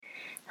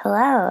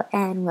Hello,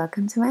 and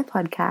welcome to my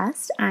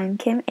podcast. I'm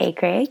Kim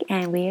Akrigg,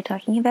 and we are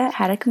talking about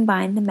how to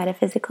combine the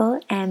metaphysical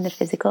and the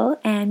physical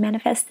and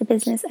manifest the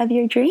business of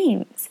your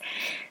dreams.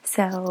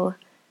 So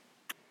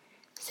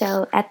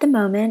at the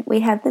moment, we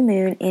have the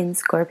moon in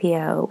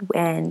Scorpio,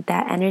 and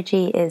that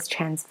energy is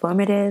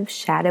transformative,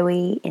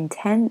 shadowy,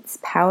 intense,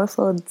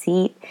 powerful,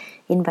 deep,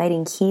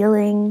 inviting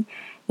healing.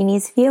 You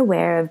need to be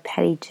aware of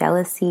petty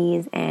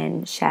jealousies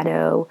and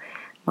shadow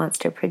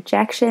monster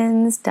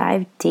projections.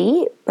 Dive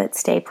deep, but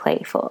stay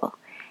playful.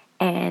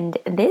 And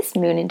this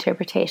moon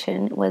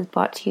interpretation was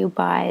brought to you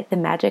by the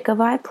Magic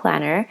of I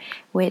Planner,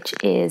 which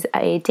is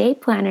a day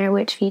planner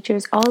which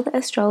features all the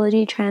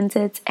astrology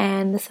transits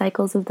and the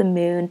cycles of the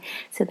moon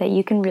so that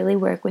you can really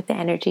work with the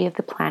energy of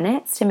the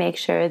planets to make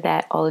sure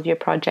that all of your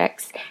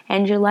projects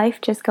and your life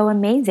just go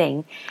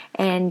amazing.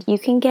 And you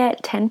can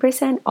get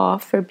 10%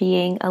 off for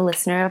being a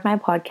listener of my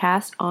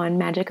podcast on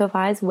Magic of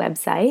I's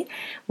website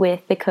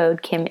with the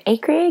code Kim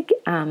Akrigg,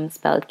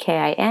 spelled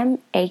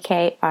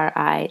KIMAKRIGG.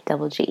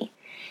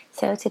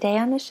 So today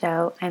on the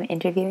show, I'm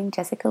interviewing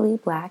Jessica Lee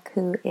Black,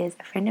 who is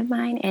a friend of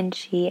mine, and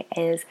she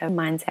is a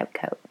mindset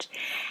coach.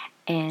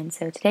 And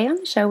so today on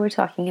the show, we're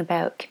talking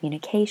about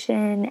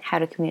communication, how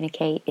to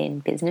communicate in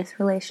business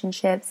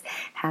relationships,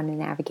 how to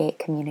navigate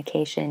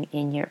communication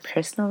in your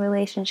personal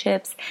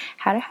relationships,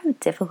 how to have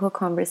difficult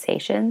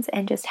conversations,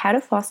 and just how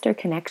to foster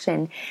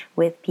connection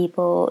with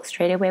people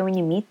straight away when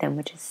you meet them,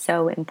 which is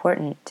so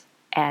important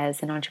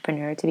as an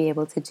entrepreneur to be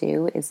able to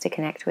do, is to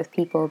connect with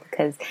people,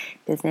 because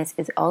business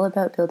is all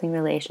about building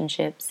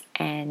relationships,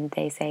 and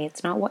they say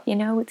it's not what you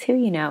know, it's who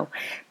you know.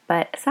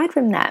 But aside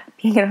from that,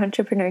 being an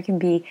entrepreneur can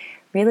be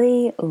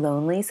really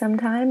lonely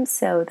sometimes,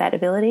 so that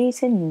ability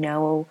to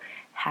know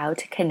how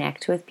to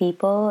connect with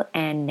people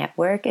and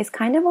network is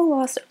kind of a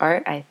lost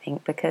art, I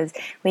think, because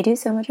we do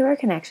so much of our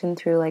connection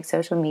through like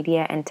social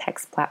media and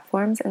text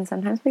platforms, and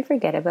sometimes we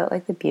forget about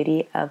like the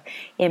beauty of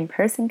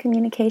in-person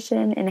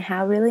communication and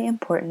how really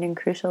important and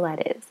crucial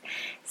that is.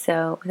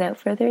 So without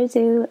further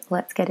ado,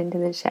 let's get into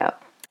the show.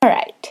 All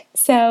right,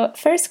 so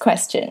first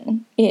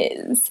question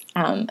is,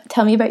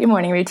 tell me about your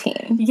morning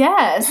routine.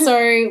 Yeah,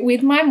 so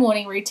with my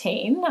morning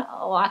routine,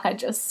 like I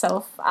just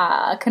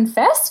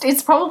confessed,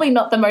 it's probably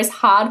not the most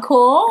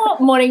hardcore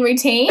morning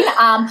routine,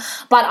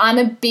 but I'm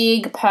a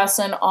big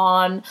person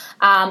on,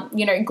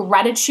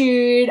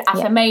 gratitude,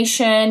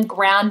 affirmation,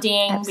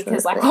 grounding, Absolutely.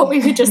 Because like what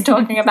we were just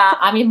talking about,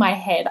 I'm in my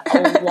head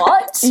a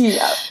lot.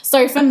 Yeah.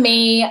 So for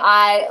me,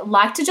 I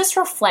like to just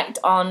reflect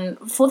on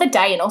for the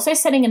day and also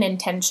setting an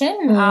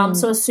intention.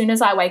 So as soon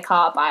as I wake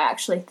up, I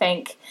actually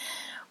think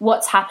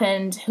what's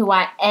happened, who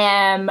I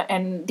am,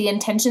 and the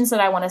intentions that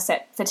I want to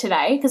set for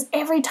today. Because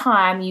every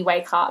time you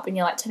wake up and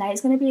you're like,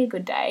 today's going to be a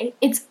good day,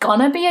 it's going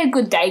to be a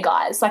good day,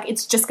 guys. Like,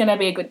 it's just going to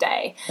be a good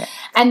day. Yeah.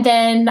 And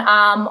then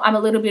I'm a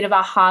little bit of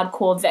a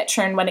hardcore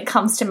veteran when it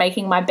comes to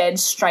making my bed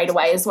straight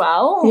away as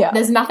well. Yeah.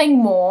 There's nothing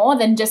more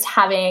than just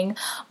having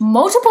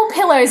multiple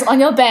pillows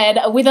on your bed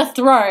with a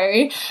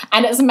throw,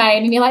 and it's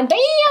made, and you're like, damn,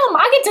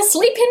 I get to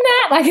sleep in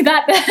that. Like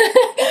that.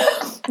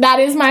 That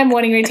is my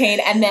morning routine.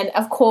 And then,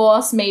 of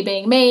course, me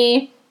being me,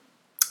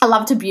 I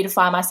love to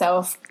beautify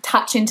myself,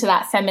 touch into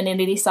that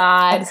femininity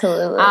side.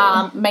 Absolutely.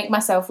 Make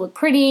myself look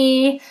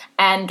pretty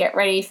and get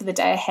ready for the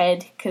day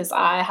ahead, because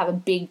I have a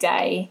big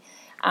day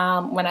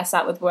when I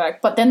start with work.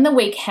 But then the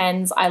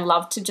weekends, I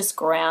love to just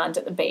ground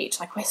at the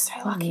beach. Like, we're so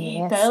lucky.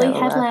 Yeah, Burleigh so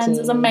Headlands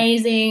lucky. is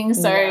amazing.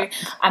 So yeah.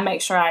 I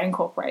make sure I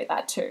incorporate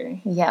that too.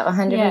 Yeah,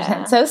 100%.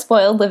 Yeah. So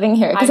spoiled living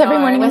here, because every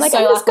morning I'm like,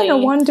 I'm just going to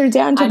wander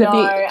down to the beach.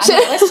 I know.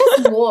 Let's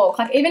just walk.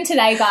 Like, even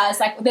today, guys,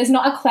 like, there's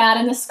not a cloud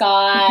in the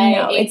sky.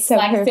 No, it's so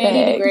like perfect.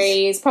 30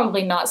 degrees.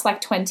 Probably not. It's like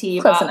 20.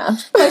 Close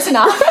enough. Close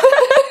enough.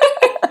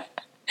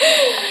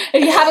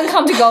 If you haven't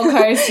come to Gold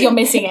Coast, you're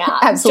missing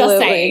out.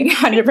 Absolutely.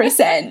 Just saying.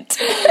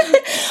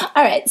 100%.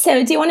 All right.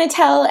 So do you want to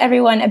tell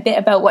everyone a bit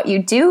about what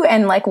you do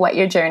and like what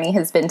your journey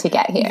has been to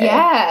get here?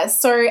 Yeah.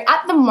 So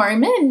at the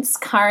moment,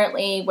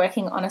 currently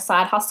working on a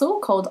side hustle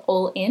called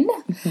All In.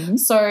 Mm-hmm.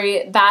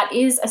 So that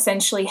is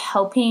essentially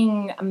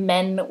helping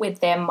men with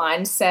their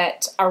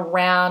mindset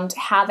around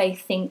how they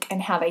think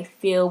and how they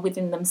feel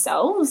within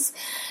themselves.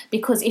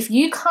 Because if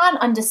you can't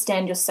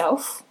understand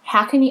yourself,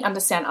 how can you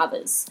understand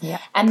others? Yeah.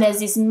 And there's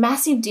this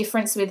massive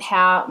difference with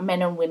how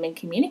men and women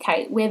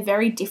communicate. We're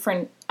very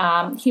different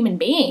human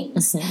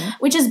beings, mm-hmm.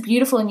 which is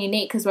beautiful and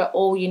unique, because we're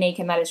all unique,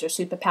 and that is your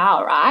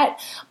superpower, right?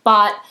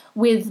 But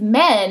with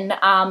men,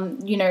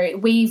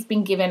 we've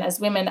been given as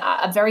women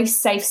a very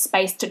safe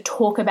space to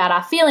talk about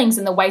our feelings,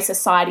 and the way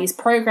society's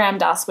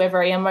programmed us. We're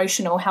very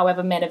emotional,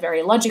 however, men are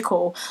very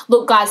logical.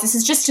 Look, guys, this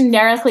is just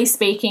generically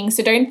speaking,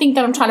 so don't think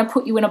that I'm trying to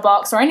put you in a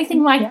box or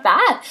anything like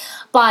that.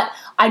 But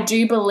I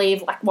do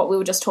believe, like what we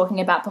were just talking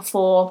about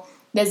before,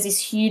 there's this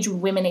huge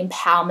women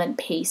empowerment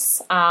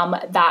piece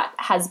that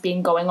has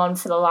been going on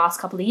for the last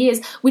couple of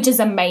years, which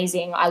is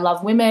amazing. I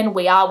love women.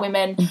 We are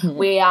women.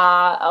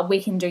 Mm-hmm. We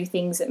can do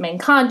things that men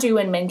can't do,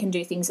 and men can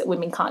do things that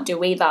women can't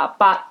do either.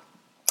 But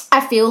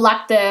I feel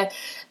like the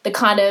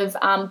kind of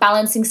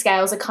balancing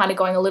scales are kind of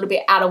going a little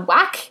bit out of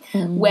whack,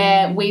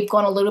 where we've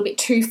gone a little bit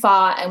too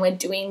far and we're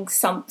doing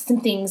some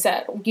things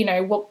that, you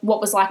know,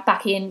 what was like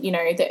back in, you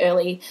know, the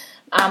early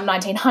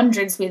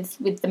 1900s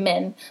with the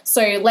men.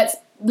 So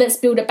let's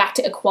build it back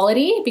to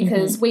equality,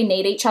 because we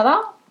need each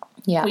other.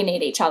 Yeah. We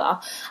need each other.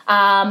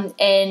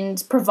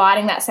 And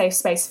providing that safe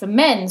space for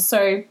men.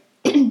 So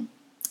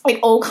it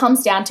all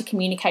comes down to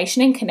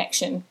communication and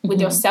connection with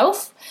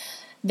yourself,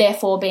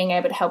 therefore being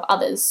able to help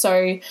others.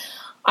 So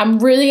I'm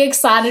really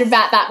excited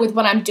about that with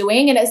what I'm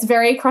doing, and it's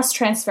very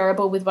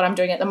cross-transferable with what I'm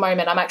doing at the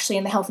moment. I'm actually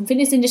in the health and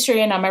fitness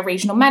industry, and I'm a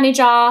regional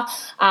manager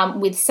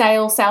with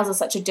sales. Sales is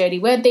such a dirty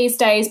word these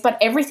days, but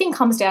everything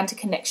comes down to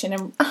connection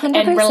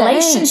and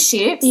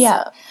relationships.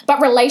 Yeah.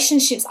 But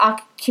relationships are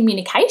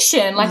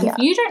communication. Like, if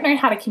you don't know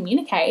how to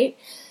communicate,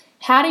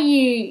 how do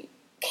you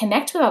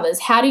connect with others?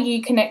 How do you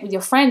connect with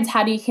your friends?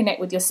 How do you connect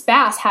with your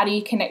spouse? How do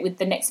you connect with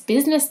the next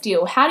business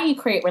deal? How do you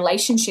create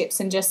relationships?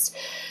 And just,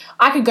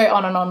 I could go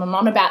on and on and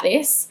on about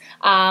this,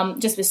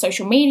 just with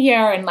social media,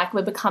 and like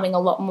we're becoming a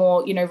lot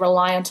more, you know,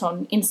 reliant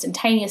on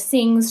instantaneous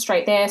things,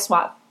 straight there,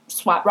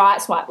 swipe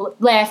right, swipe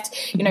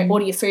left, you know,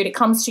 order your food, it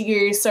comes to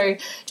you. So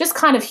just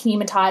kind of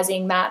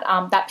humanizing that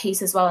that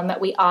piece as well, and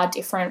that we are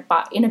different,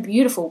 but in a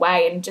beautiful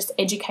way, and just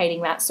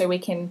educating that so we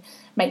can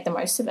make the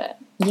most of it.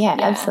 Yeah,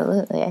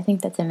 absolutely. I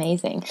think that's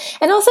amazing.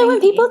 And also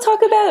when people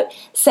talk about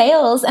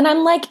sales, and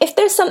I'm like, if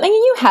there's something and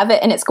you have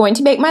it and it's going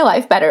to make my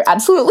life better,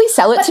 absolutely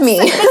sell it to me.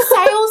 But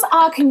sales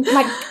are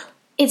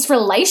it's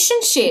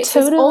relationships.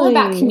 Totally. It's all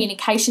about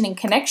communication and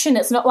connection.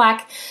 It's not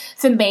like,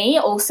 for me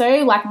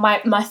also, like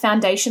my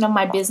foundation of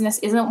my business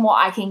isn't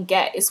what I can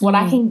get. It's what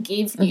I can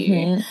give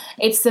you.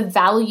 It's the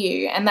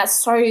value. And that's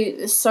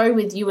so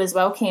with you as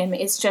well, Kim.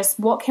 It's just,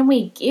 what can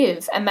we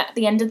give? And at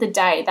the end of the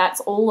day, that's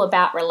all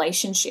about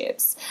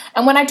relationships.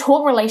 And when I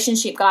talk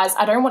relationship, guys,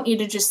 I don't want you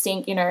to just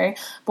think, you know,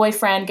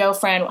 boyfriend,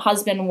 girlfriend,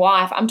 husband,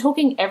 wife. I'm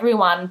talking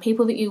everyone,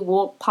 people that you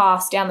walk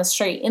past down the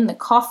street, in the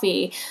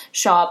coffee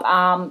shop,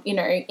 you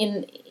know,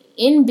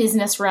 in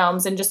business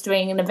realms, and just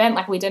doing an event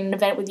like we did an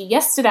event with you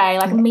yesterday,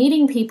 like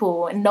meeting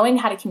people and knowing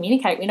how to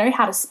communicate. We know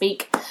how to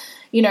speak,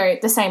 you know,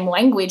 the same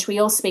language. We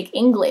all speak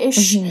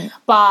English,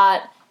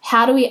 but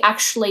how do we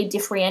actually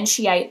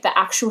differentiate the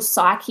actual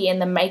psyche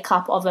and the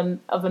makeup of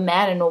a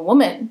man and a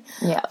woman?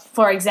 Yeah.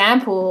 For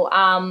example,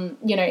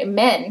 you know,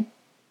 men,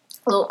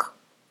 look,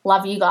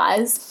 love you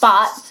guys,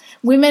 but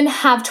women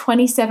have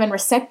 27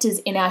 receptors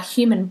in our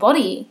human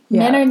body.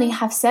 Men only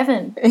have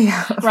 7,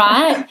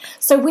 right?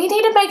 So we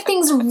need to make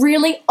things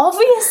really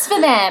obvious for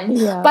them.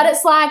 But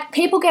it's like,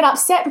 people get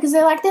upset because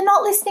they're like, they're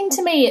not listening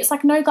to me. It's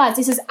like, no, guys,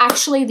 this is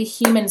actually the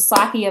human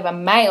psyche of a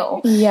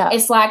male.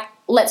 It's like,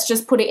 let's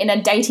just put it in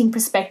a dating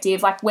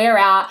perspective. Like, we're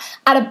out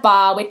at a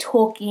bar, we're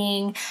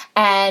talking,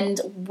 and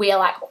we're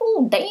like,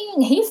 oh,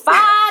 dang, he's fine.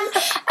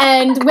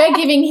 And we're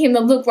giving him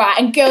the look, right?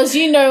 And girls,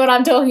 you know what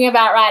I'm talking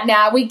about right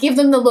now. We give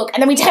them the look,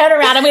 and then we turn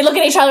around and we look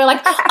at each other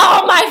like,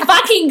 oh my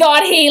fucking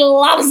God, he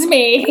loves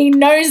me. He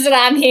knows that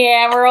I'm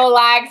here. And we're all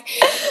like,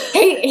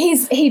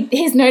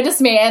 he's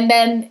noticed me. And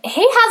then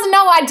he has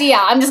no idea.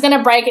 I'm just going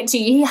to break it to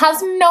you. He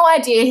has no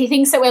idea. He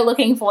thinks that we're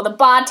looking for the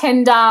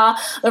bartender,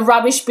 the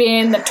rubbish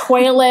bin, the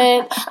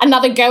toilet,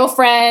 another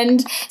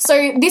girlfriend.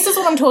 So this is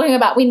what I'm talking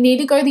about. We need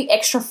to go the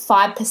extra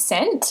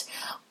 5%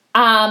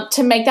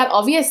 to make that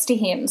obvious to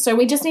him. So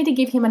we just need to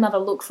give him another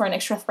look for an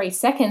extra 3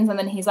 seconds, and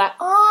then he's like,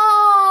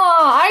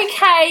 oh,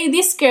 okay,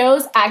 this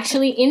girl's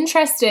actually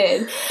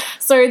interested.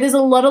 So there's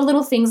a lot of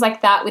little things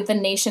like that with the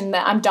niche, and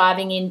that I'm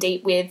diving in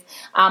deep with,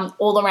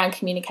 all around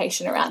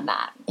communication around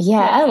that. Yeah,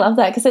 I love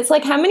that, because it's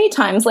like, how many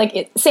times,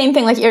 like, same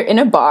thing, like, you're in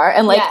a bar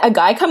and, like, a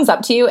guy comes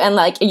up to you and,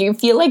 like, you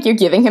feel like you're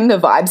giving him the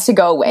vibes to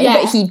go away,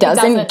 but he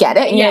doesn't get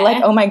it, and you're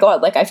like, oh my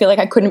God, like, I feel like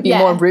I couldn't be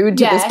more rude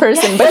to this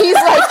person, but he's,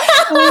 like,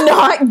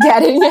 not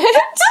getting it.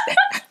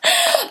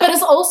 But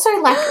it's also,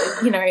 like,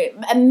 you know,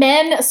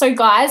 men, so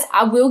guys,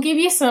 I will give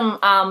you some,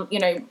 you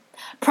know,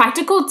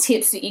 practical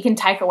tips that you can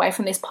take away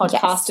from this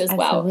podcast as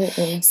well.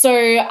 Absolutely.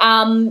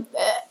 So,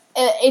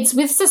 it's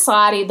with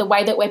society, the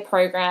way that we're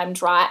programmed,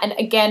 right? And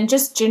again,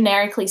 just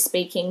generically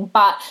speaking,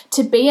 but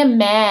to be a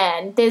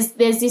man, there's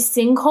this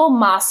thing called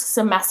masks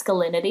of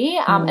masculinity,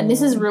 and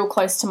this is real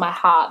close to my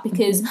heart,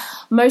 because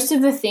most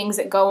of the things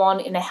that go on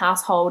in a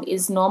household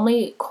is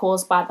normally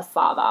caused by the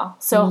father.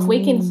 So if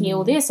we can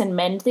heal this and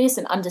mend this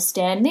and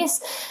understand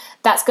this,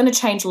 that's going to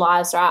change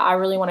lives, right? I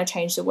really want to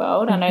change the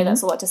world. I know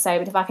that's a lot to say,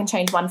 but if I can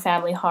change one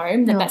family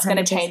home, then that's going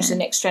to change the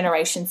next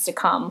generations to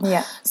come.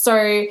 Yeah.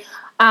 So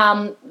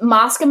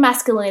mask of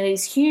masculinity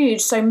is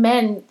huge. So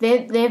men,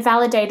 they're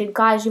validated.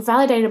 Guys, you're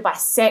validated by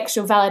sex,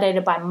 you're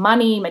validated by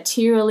money,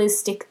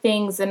 materialistic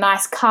things, a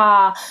nice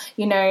car,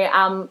 you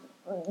know,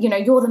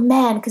 you're the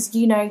man because,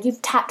 you know,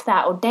 you've tapped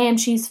that, or damn,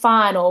 she's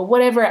fine, or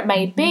whatever it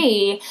may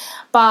be.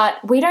 But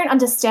we don't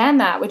understand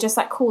that. We're just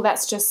like, cool,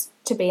 that's just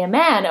to be a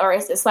man, or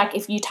it's like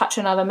if you touch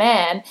another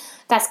man,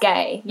 that's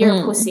gay,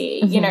 you're a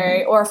pussy, you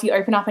know, or if you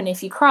open up and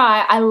if you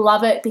cry. I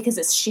love it because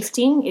it's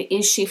shifting. It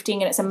is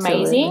shifting and it's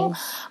amazing. Absolutely.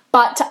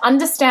 But to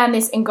understand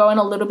this and go in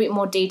a little bit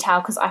more detail,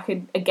 because I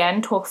could,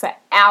 again, talk for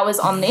hours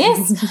on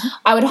this,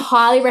 I would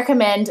highly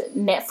recommend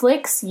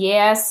Netflix.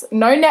 Yes.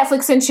 No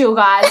Netflix and chill,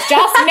 guys.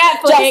 Just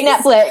Netflix.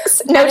 Just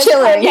Netflix. No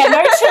chilling. Yeah,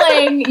 no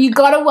chilling. You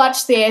got to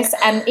watch this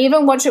and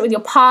even watch it with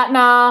your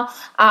partner.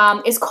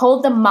 It's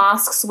called The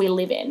Masks We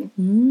Live In.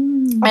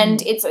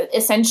 And it's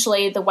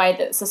essentially the way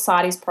that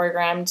society's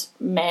programmed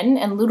men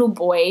and little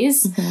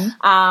boys to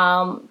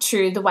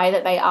the way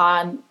that they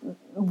are,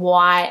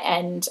 why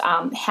and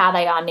how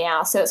they are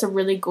now. So it's a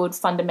really good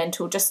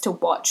fundamental just to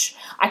watch.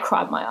 I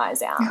cried my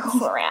eyes out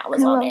for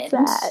hours on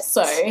end.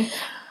 So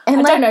and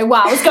I don't know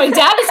why I was going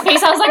down this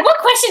piece. I was like, what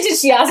question did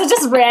she ask? I was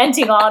just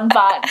ranting on,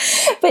 but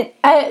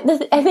I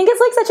think it's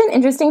like such an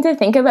interesting to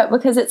think about,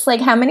 because it's like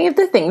how many of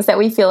the things that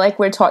we feel like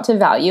we're taught to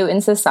value in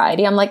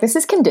society, I'm like, this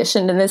is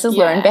conditioned and this is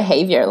learned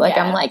behavior. Like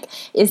I'm like,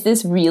 is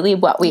this really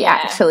what we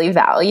actually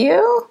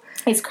value?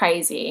 It's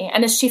crazy,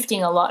 and it's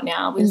shifting a lot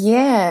now with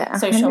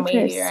social 100%.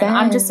 media, and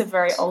I'm just a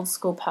very old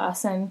school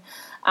person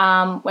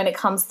when it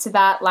comes to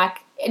that. Like,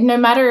 no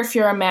matter if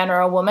you're a man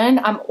or a woman,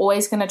 I'm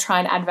always going to try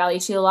and add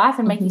value to your life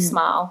and make you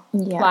smile.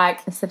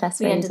 Like, that's the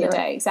best way way at the end of the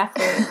day.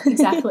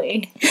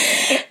 Exactly.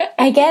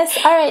 I guess,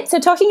 all right, so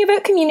talking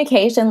about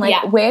communication,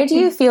 like where do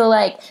you feel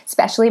like,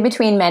 especially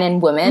between men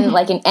and women,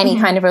 like in any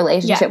kind of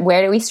relationship,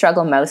 where do we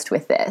struggle most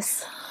with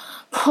this?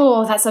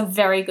 Oh, that's a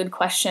very good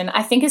question.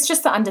 I think it's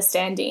just the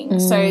understanding.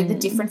 So the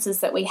differences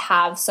that we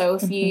have. So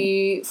if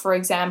you, for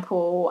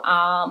example,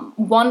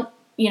 want,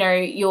 you know,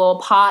 your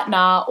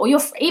partner or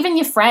even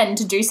your friend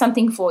to do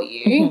something for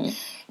you,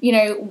 you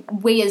know,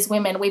 we as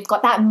women, we've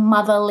got that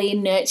motherly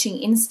nurturing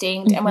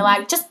instinct and we're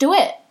like, just do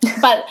it.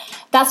 But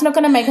that's not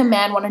going to make a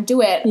man want to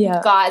do it.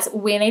 Guys,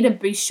 we need to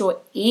boost your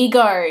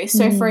ego.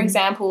 So for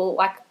example,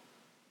 like,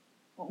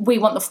 we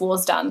want the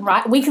floors done,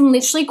 right? We can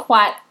literally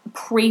quite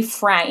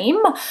pre-frame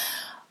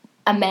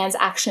a man's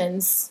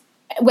actions,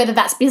 whether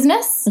that's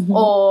business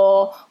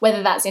or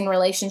whether that's in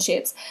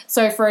relationships.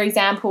 So, for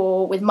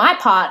example, with my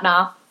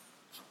partner,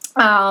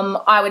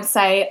 I would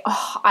say,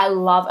 I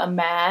love a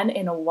man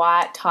in a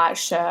white tight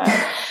shirt.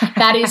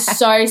 That is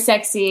so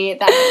sexy.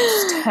 That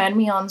just turned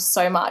me on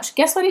so much.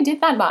 Guess what he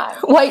did that night?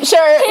 White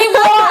shirt. He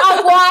wore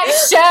a white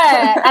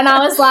shirt. And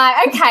I was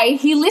like, okay,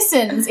 he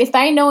listens. If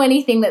they know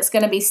anything that's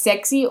going to be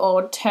sexy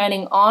or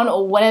turning on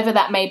or whatever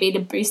that may be to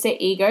boost their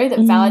ego that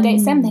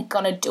validates them, they're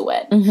going to do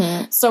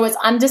it. So it's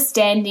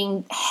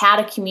understanding how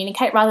to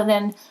communicate rather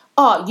than,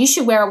 oh, you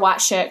should wear a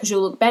white shirt because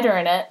you'll look better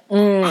in it.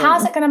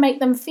 How's it going to make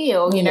them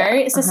feel? You know,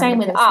 it's the same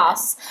with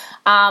us.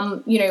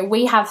 You know,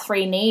 we have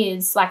 3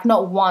 needs, like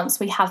not once,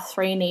 we have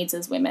 3 needs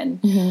as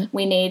women.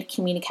 We need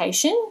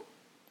communication,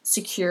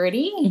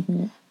 security,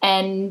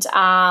 and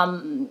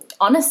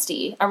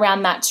honesty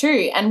around that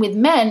too. And with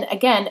men,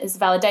 again, is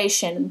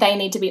validation. They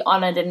need to be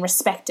honoured and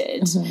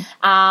respected.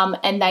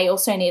 And they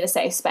also need a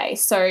safe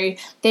space. So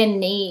they're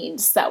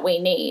needs that we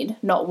need,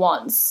 not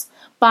wants.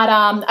 But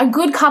a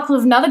good couple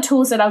of other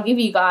tools that I'll give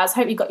you guys,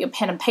 hope you got your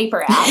pen and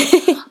paper out,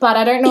 but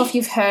I don't know if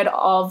you've heard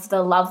of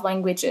the love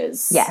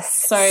languages. Yes,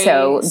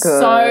 so good.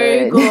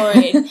 So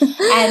good.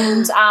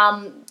 And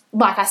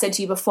like I said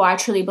to you before, I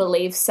truly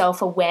believe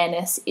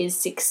self-awareness is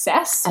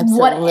success,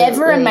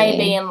 whatever it may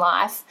be in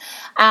life.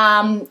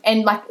 And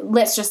like,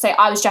 let's just say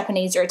I was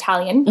Japanese, you're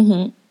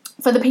Italian.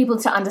 For the people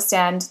to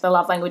understand the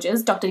love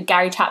languages, Dr.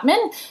 Gary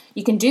Chapman,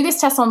 you can do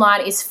this test online.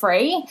 It's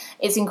free.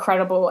 It's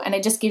incredible. And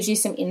it just gives you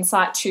some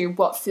insight to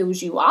what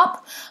fills you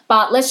up.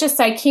 But let's just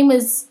say Kim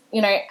was,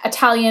 you know,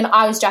 Italian,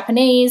 I was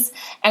Japanese,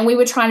 and we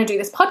were trying to do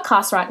this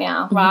podcast right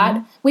now,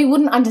 right? We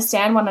wouldn't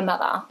understand one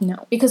another.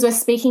 No. Because we're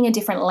speaking a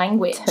different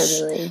language.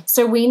 Totally.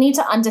 So we need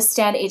to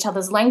understand each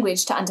other's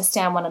language to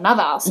understand one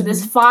another. So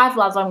there's 5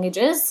 love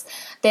languages.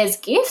 There's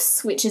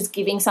gifts, which is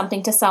giving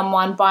something to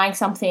someone, buying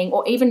something,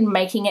 or even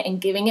making it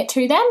and giving it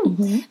to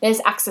them. There's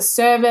acts of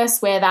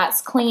service, where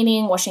that's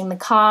cleaning, washing the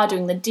car,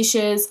 doing the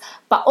dishes,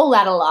 but all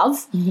out of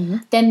love.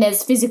 Then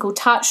there's physical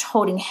touch,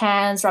 holding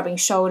hands, rubbing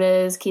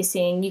shoulders,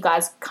 kissing. You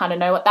guys kind of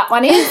know what that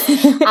one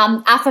is.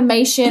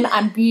 Affirmation,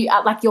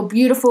 like, you're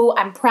beautiful,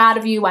 I'm proud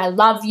of you, I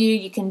love you,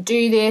 you can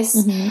do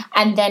this.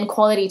 And then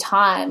quality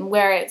time,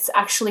 where it's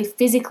actually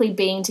physically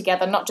being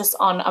together, not just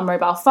on a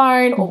mobile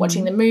phone or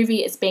watching the movie,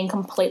 it's being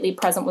completely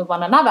present with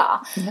one another.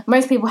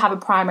 Most people have a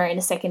primary and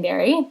a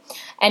secondary,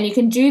 and you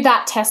can do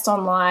that test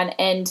online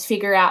and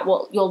figure out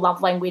what your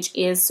love language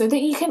is so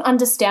that you can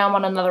understand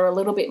one another a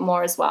little bit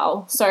more as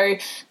well. So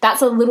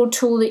that's a little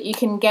tool that you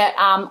can get.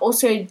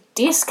 Also,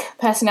 DISC,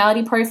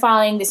 personality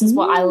profiling. This is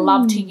what I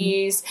love to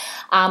use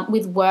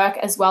with work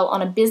as well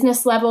on a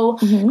business level,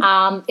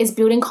 is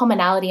building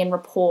commonality and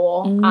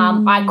rapport.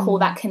 I call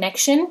that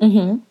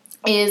connection.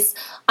 is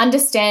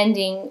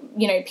understanding,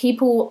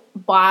 people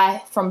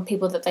buy from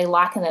people that they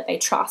like and that they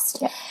trust.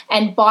 Yeah.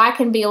 And buy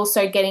can be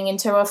also getting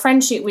into a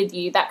friendship with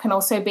you. That can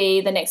also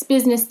be the next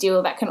business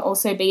deal. That can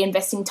also be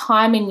investing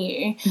time in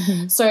you.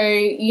 Mm-hmm. So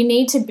you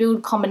need to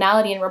build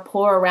commonality and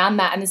rapport around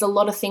that. And there's a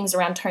lot of things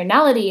around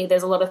tonality.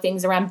 There's a lot of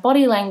things around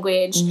body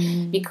language,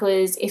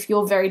 because if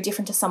you're very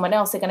different to someone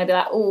else, they're going to be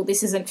like, oh,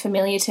 this isn't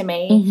familiar to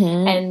me.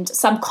 Mm-hmm. And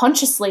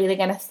subconsciously, they're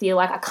going to feel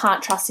like I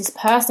can't trust this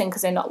person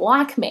because they're not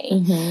like me.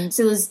 Mm-hmm.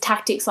 So there's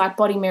tactics like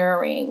body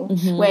mirroring,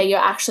 where you're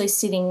actually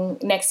sitting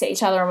next to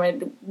each other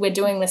and we're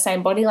doing the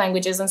same body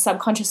languages, and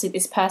subconsciously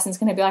this person's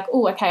going to be like,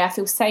 oh, okay, I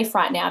feel safe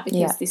right now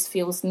because this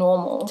feels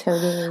normal.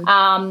 Totally.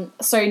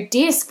 So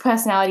DISC,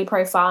 personality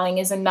profiling,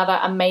 is another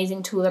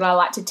amazing tool that I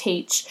like to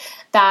teach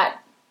that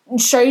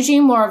shows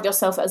you more of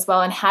yourself as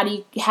well, and how do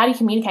you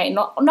communicate.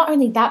 Not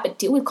only that, but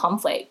deal with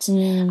conflict,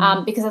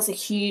 because that's a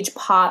huge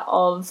part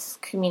of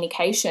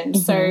communication.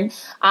 So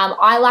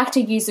I like to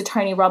use the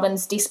Tony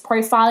Robbins DISC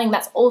profiling.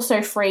 That's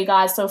also free,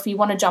 guys. So if you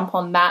want to jump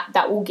on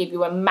that will give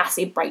you a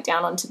massive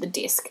breakdown onto the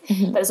DISC.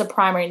 There's a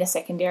primary and a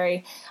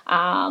secondary,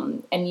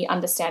 and you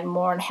understand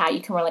more on how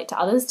you can relate to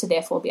others to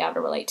therefore be able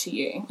to relate to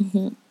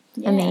you.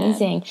 Yeah.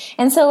 Amazing.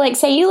 And so, like,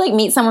 say you, like,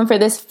 meet someone for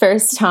this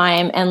first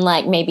time and,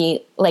 like,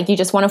 maybe, like, you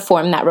just want to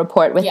form that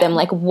rapport with them.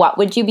 Like, what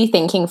would you be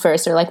thinking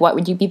first, or, like, what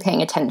would you be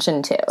paying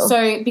attention to?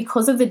 So,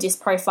 because of the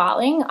DISC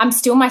profiling, I'm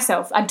still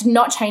myself. I did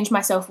not change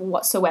myself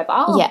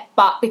whatsoever. Yeah.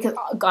 But because,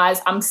 guys,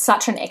 I'm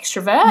such an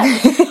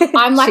extrovert.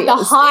 I'm, like, the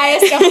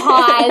highest of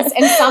highs.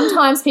 And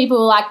sometimes people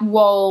are like,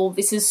 whoa,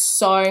 this is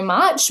so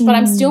much. But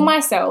I'm still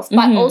myself.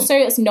 But also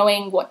it's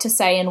knowing what to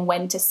say and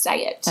when to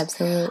say it.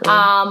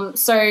 Absolutely.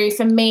 So,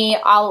 for me,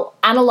 I'll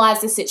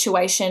analyze the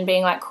situation,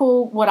 being like,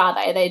 cool, what are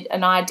they? They're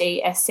an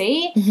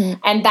IDSC,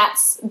 and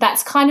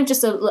that's kind of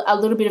just a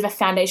little bit of a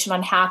foundation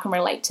on how I can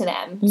relate to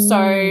them.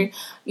 So,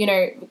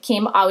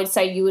 Kim, I would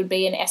say you would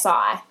be an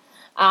SI.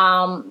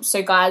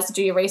 So guys,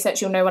 do your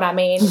research, you'll know what I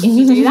mean if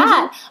you do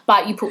that.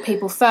 But you put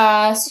people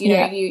first,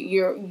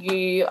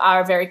 you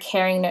are a very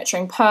caring,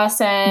 nurturing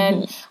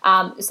person.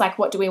 It's like,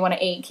 what do we want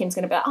to eat? Kim's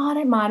going to be like, oh, I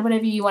don't mind,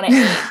 whatever you want to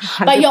eat.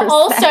 100%. But you're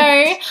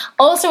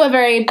also a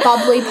very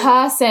bubbly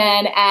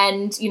person,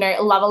 and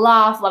love a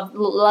laugh,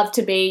 love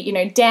to be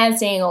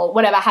dancing or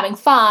whatever, having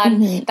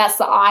fun. That's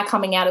the I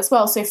coming out as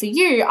well. So for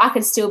you, I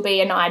could still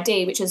be an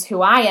ID, which is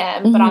who I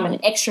am, but I'm an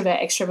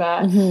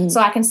extrovert. So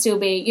I can still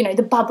be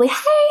the bubbly, hey,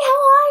 how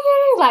are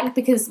you? Like,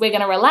 because we're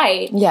going to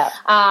relate. Yeah.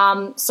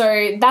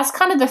 So that's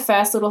kind of the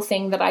first little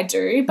thing that I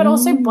do. But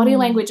also body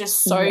language is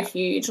so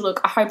huge.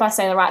 Look, I hope I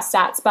say the right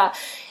stats, but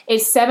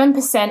it's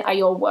 7% are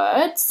your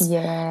words.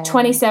 Yeah.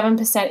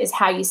 27% is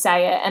how you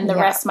say it. And the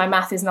rest, my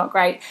math is not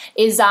great,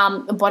 is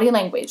body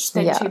language,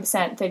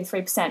 32%,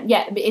 33%.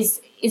 Yeah,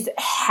 is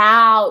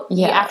how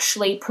you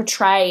actually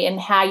portray and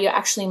how you're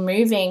actually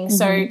moving.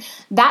 So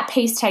that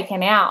piece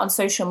taken out on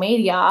social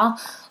media,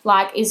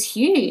 like, is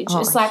huge.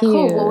 It's like,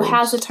 huge. Cool, well,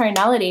 how's the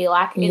tonality?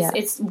 Like,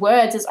 it's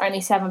words is only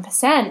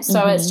 7%.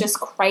 So it's just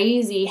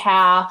crazy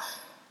how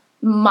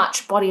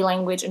much body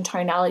language and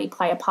tonality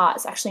play a part.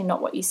 It's actually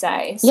not what you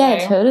say. So.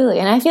 Yeah, totally.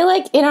 And I feel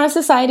like in our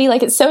society,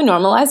 like, it's so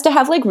normalized to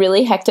have, like,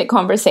 really hectic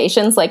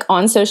conversations, like,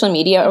 on social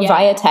media or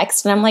via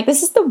text. And I'm like,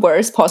 this is the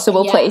worst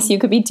possible place you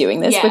could be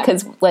doing this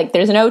because, like,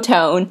 there's no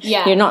tone.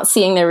 Yeah. You're not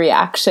seeing the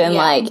reaction.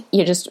 Like,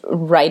 you're just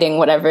writing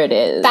whatever it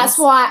is. That's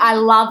why I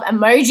love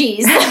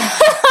emojis.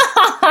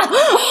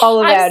 All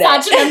about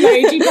I'm such an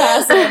emoji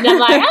person. And I'm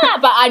like,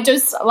 but I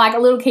just, like, a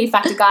little key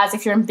factor, guys,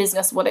 if you're in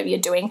business, whatever you're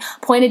doing,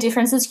 point of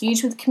difference is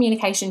huge with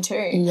communication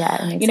too. Yeah.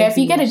 If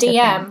you get a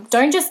DM,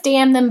 don't just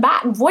DM them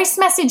back. Voice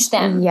message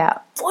them. Yeah.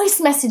 Voice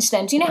message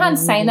them. Do you know how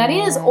insane that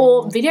is?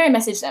 Or video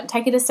message them.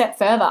 Take it a step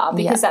further,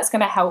 because that's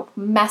going to help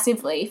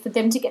massively for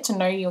them to get to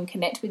know you and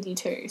connect with you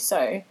too.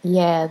 So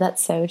yeah,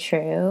 that's so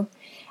true.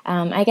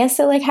 I guess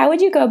so. Like, how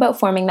would you go about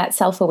forming that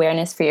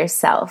self-awareness for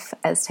yourself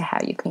as to how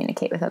you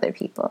communicate with other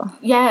people?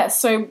 Yeah,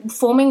 so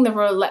forming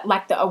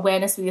the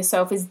awareness with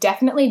yourself is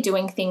definitely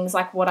doing things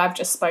like what I've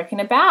just spoken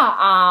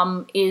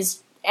about.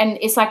 And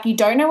it's like, you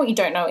don't know what you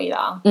don't know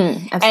either.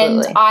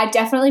 Absolutely. And I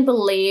definitely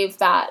believe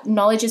that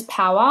knowledge is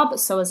power,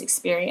 but so is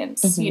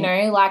experience.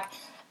 Like,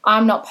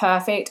 I'm not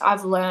perfect.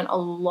 I've learned a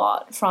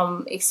lot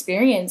from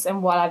experience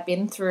and what I've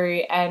been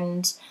through,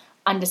 and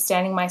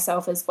understanding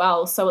myself as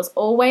well. So it's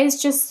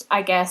always just,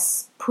 I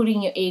guess,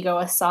 putting your ego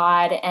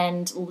aside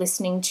and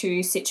listening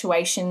to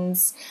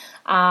situations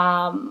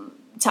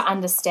to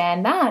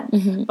understand that.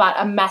 But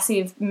a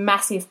massive,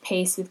 massive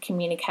piece with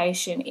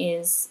communication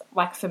is,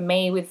 like, for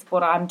me, with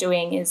what I'm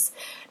doing, is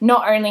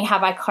not only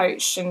have I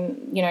coached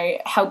and,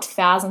 helped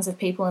thousands of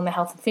people in the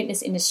health and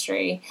fitness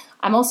industry,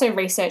 I'm also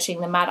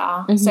researching the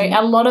matter. So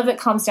a lot of it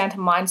comes down to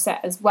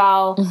mindset as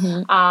well.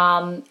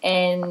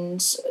 And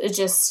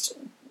just,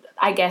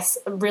 I guess,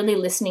 really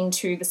listening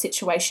to the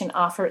situation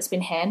after it's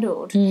been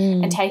handled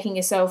and taking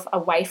yourself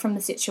away from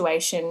the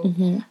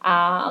situation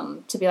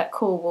to be like,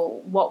 cool,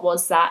 well, what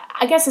was that?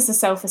 I guess it's a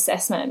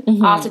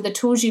self-assessment after the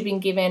tools you've been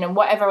given and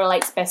whatever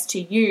relates best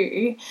to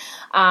you.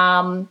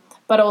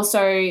 But but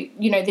also,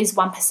 you know, these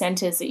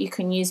 1%ers that you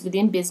can use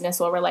within business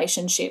or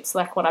relationships,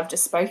 like what I've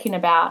just spoken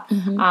about.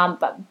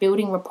 But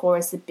building rapport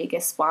is the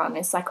biggest one.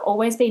 It's like,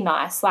 always be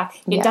nice.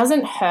 Like, it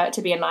doesn't hurt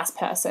to be a nice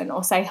person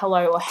or say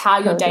hello or how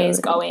your day is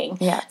going.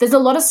 There's a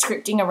lot of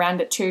scripting around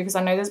it too, because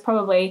I know there's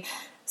probably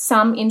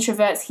some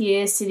introverts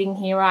here sitting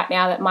here right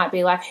now that might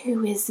be like,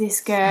 who is this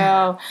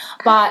girl?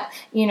 But,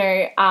 you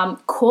know,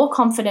 core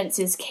confidence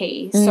is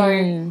key.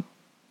 So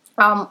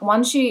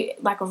once you,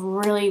 like,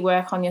 really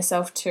work on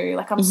yourself too,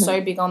 like, I'm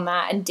so big on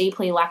that, and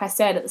deeply, like I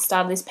said at the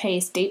start of this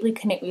piece, deeply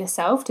connect with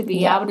yourself to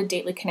be able to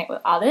deeply connect with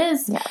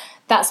others.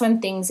 That's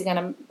when things are going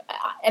to,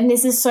 and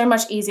this is so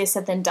much easier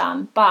said than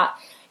done, but,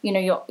 you know,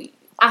 your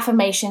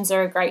affirmations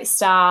are a great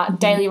start,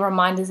 daily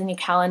reminders in your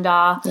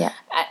calendar,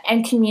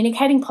 and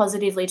communicating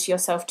positively to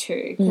yourself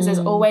too, because there's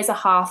always a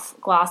half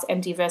glass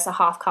empty versus a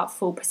half cup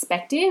full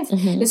perspective.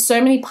 There's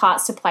so many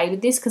parts to play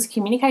with this, because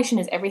communication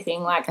is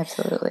everything. Like,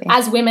 absolutely,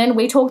 as women,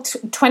 we talk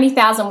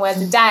 20,000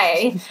 words a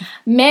day.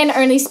 Men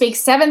only speak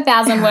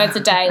 7,000 words a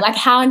day. Like,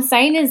 how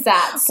insane is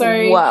that? So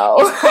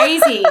it's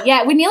crazy.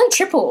 Yeah, we nearly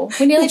triple.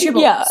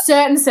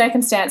 Certain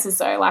circumstances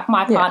though, like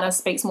my partner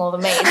speaks more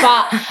than me,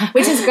 but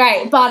which is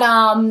great. But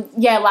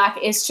like,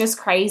 it's just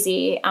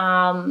crazy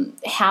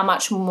how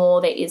much more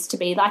there is to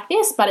be like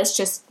this, but it's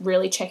just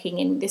really checking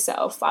in with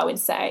yourself, I would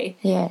say.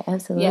 Yeah,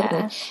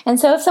 absolutely. And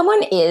so if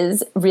someone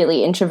is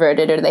really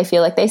introverted, or they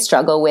feel like they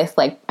struggle with,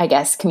 like, I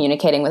guess,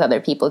 communicating with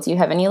other people, do you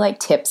have any, like,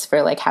 tips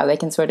for, like, how they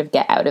can sort of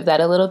get out of that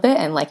a little bit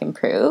and, like,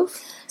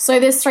 improve? So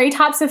there's 3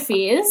 types of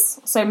fears.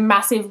 So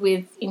massive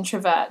with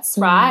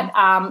introverts, right?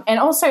 And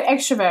also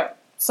extrovert.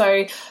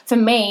 So for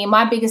me,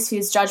 my biggest fear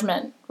is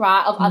judgment,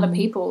 right, of other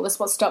people. That's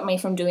what stopped me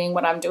from doing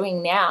what I'm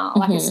doing now.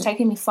 Like, it's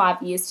taken me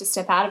 5 years to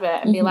step out of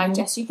it and be like,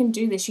 Jess, you can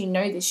do this. You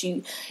know this.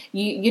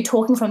 You're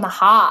talking from the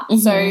heart.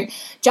 So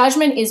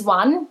judgment is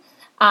one.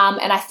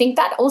 And I think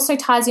that also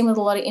ties in with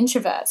a lot of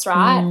introverts,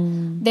 right?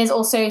 There's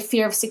also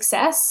fear of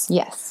success.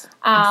 Yes.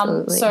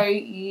 Absolutely. So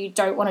you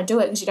don't want to do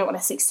it because you don't want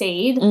to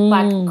succeed.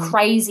 Like,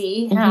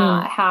 crazy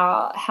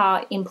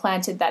how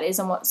implanted that is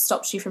and what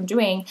stops you from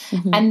doing.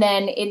 And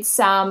then it's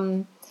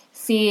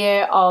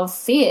fear of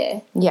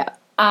fear. Yeah.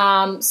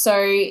 So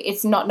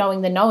it's not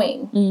knowing the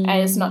knowing, and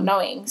it's not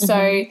knowing.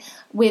 So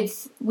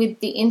with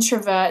the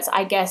introverts,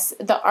 I guess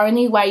the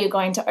only way you're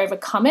going to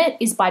overcome it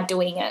is by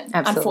doing it.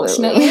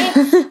 Absolutely.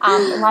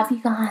 Unfortunately, love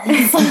you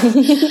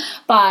guys,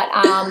 but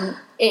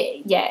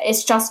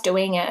it's just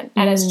doing it,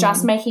 and it's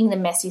just making the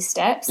messy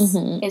steps.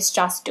 It's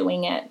just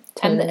doing it.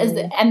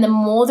 Totally. And the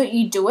more that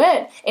you do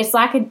it, it's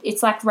like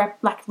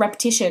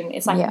repetition.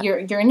 It's like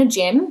you're in a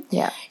gym.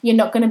 Yeah. You're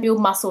not going to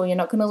build muscle. You're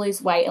not going to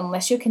lose weight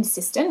unless you're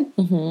consistent.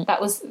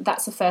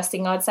 That's the first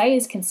thing I'd say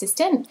is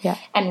consistent.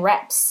 And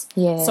reps.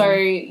 Yeah. So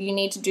you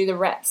need to do the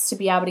reps to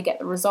be able to get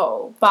the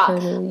result. But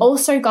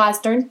also, guys,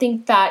 don't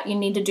think that you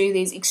need to do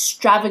these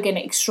extravagant,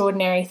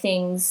 extraordinary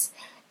things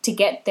to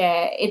get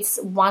there. It's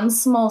one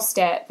small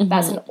step.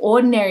 That's an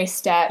ordinary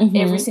step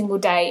every single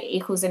day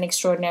equals an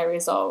extraordinary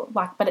result.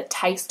 Like, but it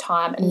takes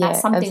time, and that's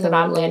something that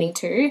I'm learning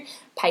too.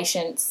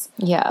 Patience.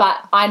 Yeah.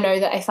 But I know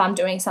that if I'm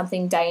doing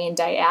something day in,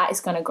 day out, it's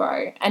going to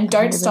grow. And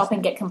don't 100%. Stop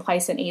and get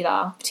complacent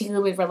either,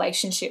 particularly with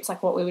relationships,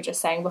 like what we were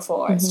just saying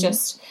before. It's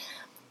just,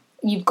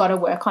 you've got to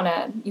work on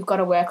it. You've got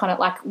to work on it.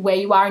 Like where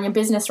you are in your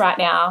business right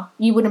now,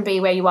 you wouldn't be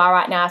where you are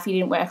right now if you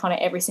didn't work on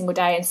it every single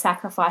day and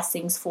sacrifice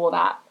things for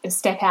that and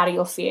step out of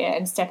your fear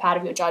and step out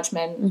of your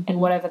judgment and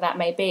whatever that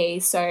may be.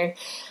 So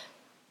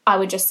I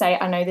would just say,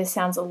 I know this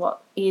sounds a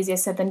lot easier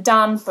said than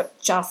done, but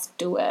just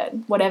do it,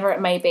 whatever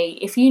it may be.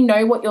 If you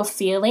know what you're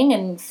feeling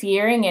and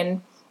fearing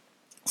and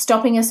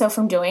stopping yourself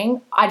from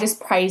doing, I just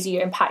praise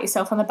you and pat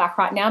yourself on the back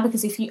right now,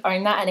 because if you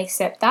own that and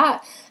accept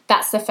that,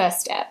 that's the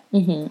first step.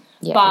 Yeah,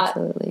 but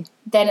absolutely.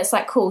 Then it's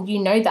like, cool, you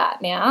know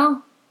that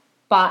now,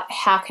 but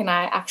how can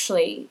I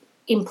actually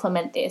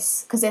implement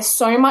this? Because there's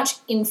so much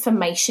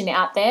information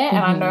out there, and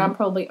I know I'm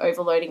probably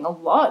overloading a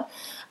lot,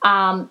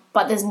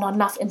 but there's not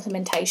enough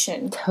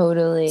implementation.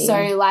 Totally.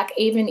 So, like,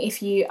 even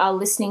if you are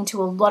listening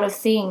to a lot of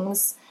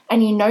things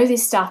and you know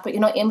this stuff, but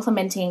you're not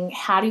implementing,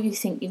 how do you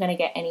think you're going to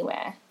get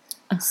anywhere?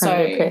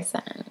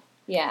 100%.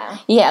 Yeah.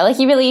 Yeah, like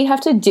you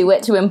have to do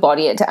it to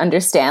embody it, to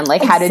understand,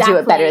 like, how to do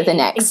it better the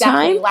next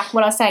time. Like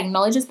what I was saying,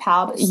 knowledge is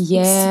power, but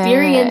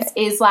experience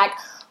is, like,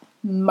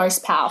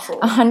 most powerful.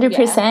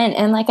 100%.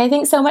 And, like, I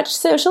think so much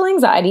social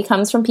anxiety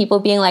comes from people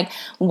being like,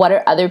 what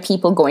are other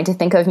people going to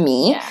think of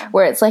me?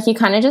 Where it's like, you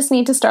kind of just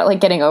need to start,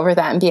 like, getting over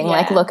that and being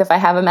like, look, if I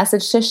have a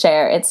message to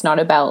share, it's not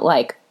about,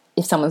 like,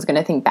 if someone's going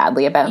to think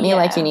badly about me.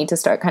 Like, you need to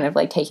start kind of,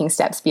 like, taking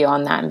steps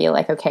beyond that and be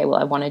like, okay, well,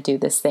 I want to do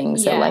this thing.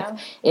 So, like,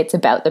 it's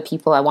about the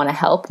people I want to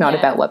help, not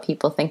about what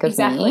people think of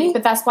me.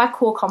 But that's why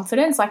core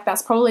confidence, like,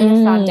 that's probably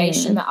the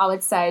foundation that I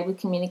would say with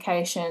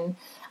communication,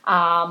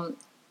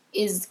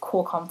 is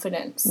core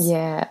confidence.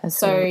 Yeah,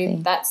 absolutely.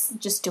 So that's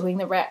just doing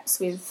the reps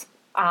with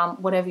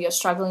whatever you're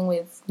struggling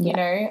with, you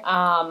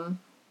know,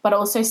 but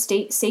also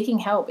seeking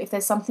help. If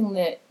there's something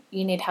that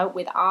you need help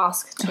with,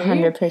 ask too.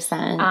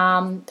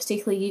 100%.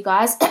 Particularly you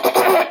guys.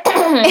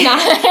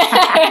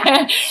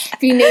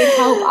 If you need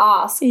help,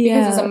 ask. Because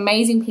Yeah. there's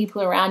amazing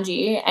people around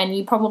you, and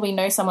you probably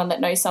know someone that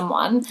knows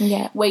someone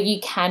Yeah. where you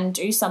can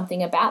do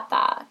something about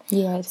that.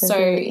 Yeah, So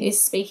totally.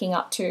 is speaking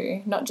up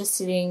too, not just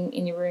sitting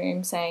in your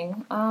room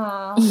saying,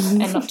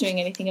 and not doing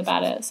anything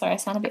about it. Sorry, I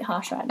sound a bit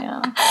harsh right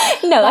now.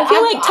 No, I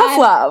feel like tough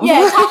love.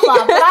 Yeah, tough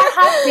love. But I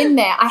have been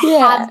there. I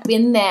have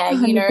been there,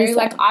 you know. 100%.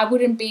 Like, I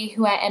wouldn't be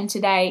who I am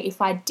today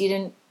if I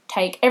didn't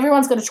take...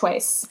 Everyone's got a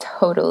choice.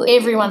 Totally.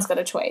 Everyone's got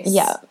a choice.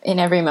 Yeah, in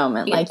every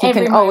moment. In Like, you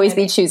every can always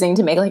moment. be choosing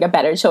to make, like, a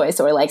better choice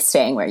or, like,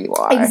 staying where you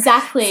are.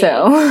 Exactly.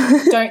 So...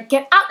 Don't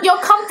get out your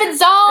comfort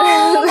zone.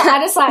 I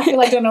just, like, feel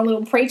like doing a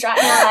little preach right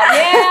now.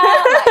 Like, yeah.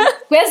 Like,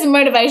 where's the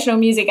motivational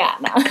music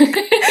at now?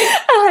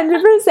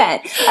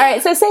 100%. All right,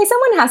 so say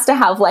someone has to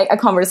have, like, a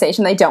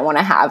conversation they don't want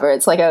to have, or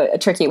it's, like, a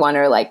tricky one,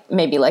 or, like,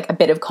 maybe, like, a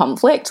bit of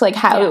conflict. Like,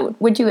 how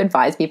would you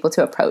advise people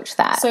to approach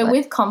that? So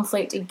with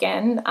conflict,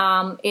 again,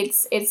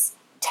 it's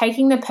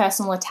taking the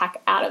personal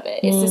attack out of it.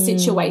 It's the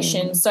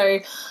situation. So,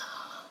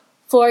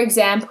 for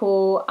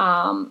example,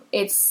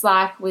 it's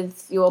like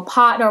with your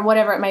partner or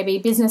whatever it may be,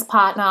 business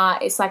partner,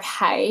 it's like,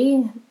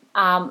 hey,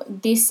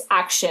 this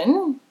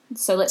action,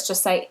 so let's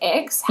just say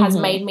X, has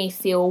made me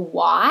feel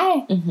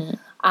Y.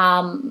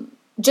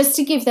 Just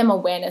to give them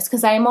awareness,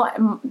 because they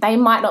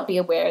might not be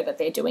aware that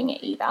they're doing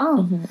it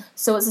either.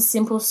 So it's a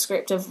simple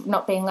script of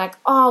not being like,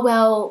 oh,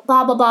 well,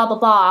 blah, blah, blah, blah,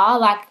 blah,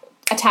 like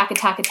attack,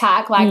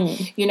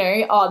 like, you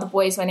know, oh, the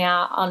boys went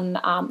out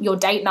on your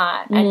date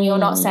night, and you're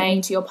not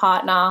saying to your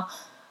partner,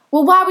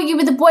 well, why were you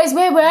with the boys?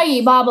 Where were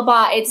you? Blah, blah,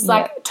 blah. It's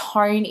like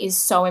tone is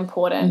so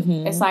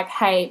important. It's like,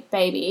 hey,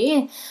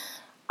 baby,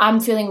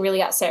 I'm feeling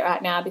really upset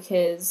right now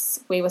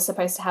because we were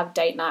supposed to have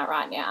date night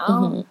right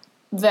now.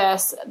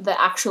 Versus the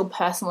actual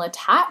personal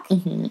attack.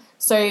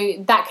 So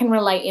that can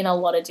relate in a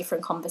lot of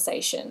different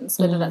conversations,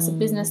 whether that's a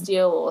business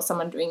deal or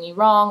someone doing you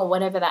wrong or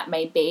whatever that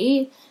may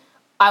be.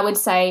 I would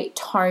say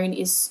tone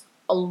is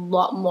a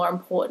lot more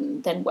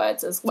important than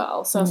words as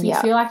well. So if you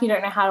feel like you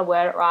don't know how to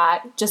word it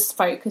right, just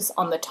focus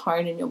on the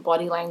tone in your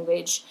body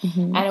language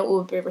and it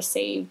will be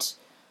received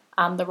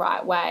the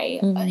right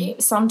way.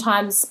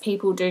 Sometimes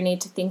people do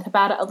need to think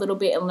about it a little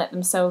bit and let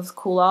themselves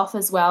cool off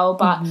as well,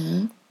 but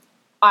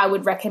I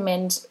would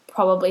recommend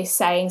probably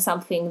saying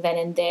something then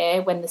and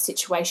there when the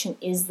situation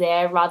is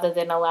there, rather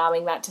than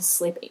allowing that to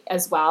slip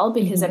as well,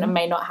 because then it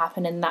may not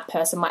happen and that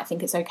person might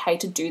think it's okay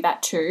to do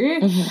that too.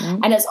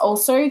 And it's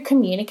also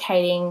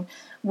communicating,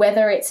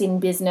 whether it's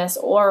in business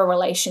or a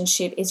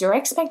relationship, is your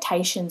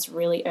expectations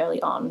really early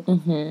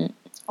on.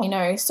 You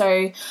know,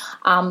 so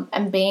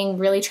and being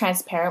really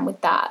transparent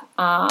with that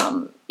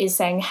is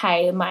saying,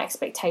 hey, my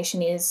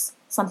expectation is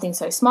something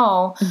so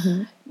small,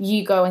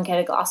 you go and get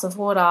a glass of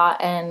water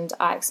and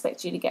I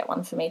expect you to get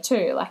one for me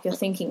too. Like, you're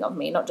thinking of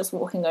me, not just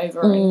walking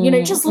over and, you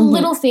know, just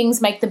little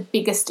things make the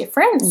biggest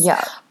difference.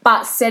 Yeah.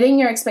 But setting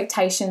your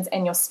expectations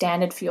and your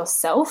standard for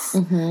yourself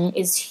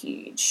is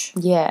huge.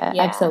 Yeah,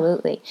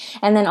 absolutely.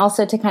 And then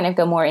also to kind of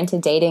go more into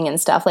dating and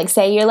stuff, like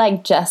say you're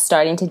like just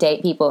starting to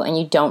date people and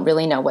you don't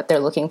really know what they're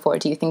looking for.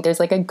 Do you think there's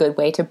like a good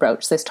way to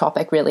broach this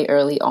topic really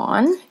early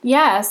on?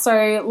 Yeah,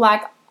 so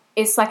like,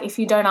 it's like, if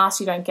you don't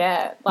ask, you don't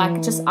get.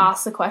 Like, just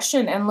ask the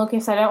question, and look,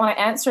 if they don't want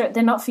to answer it,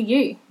 they're not for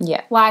you.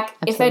 Yeah. Like,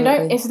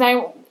 absolutely.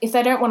 if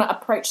they don't want to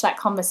approach that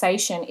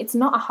conversation, it's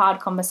not a hard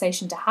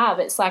conversation to have.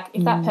 It's like,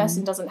 if that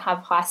person doesn't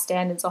have high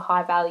standards or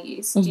high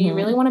values, do you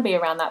really want to be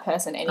around that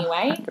person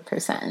anyway?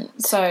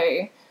 100%.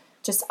 So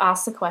just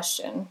ask the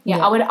question. Yeah,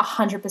 I would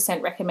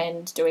 100%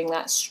 recommend doing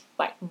that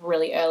like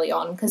really early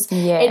on, because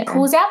it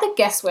pulls out the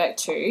guesswork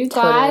too,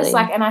 guys. Totally.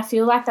 Like, and I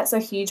feel like that's a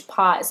huge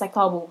part. It's like,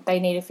 oh, well, they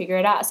need to figure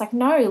it out. It's like,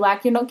 no,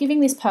 like, you're not giving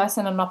this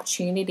person an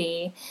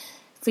opportunity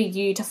for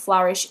you to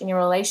flourish in your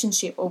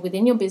relationship or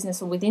within your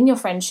business or within your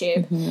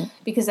friendship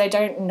because they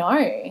don't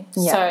know.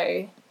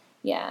 So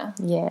yeah,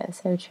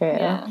 so true.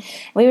 Yeah.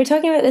 We were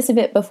talking about this a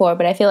bit before,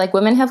 but I feel like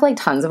women have like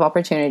tons of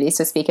opportunities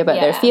to speak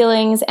about their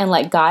feelings, and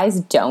like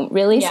guys don't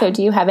really. So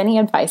do you have any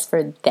advice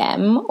for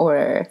them,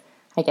 or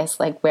I guess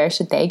like where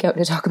should they go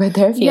to talk about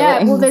their feelings?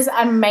 Yeah, well, there's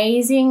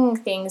amazing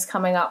things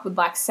coming up with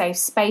like safe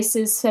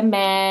spaces for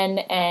men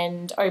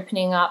and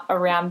opening up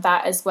around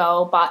that as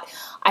well. But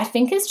I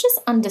think it's just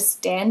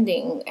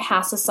understanding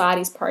how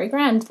society's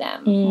programmed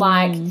them.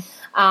 Like,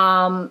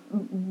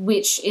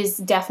 which is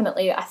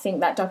definitely, I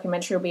think that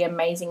documentary will be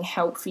amazing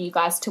help for you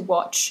guys to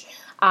watch.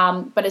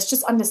 But it's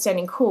just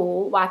understanding,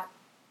 cool, like,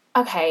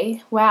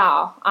 okay,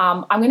 wow,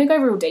 I'm going to go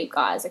real deep,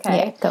 guys, okay?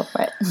 Yeah, go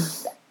for it.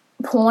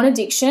 Porn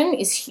addiction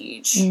is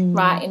huge,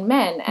 right, in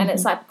men. And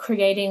it's like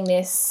creating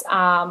this,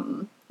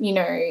 you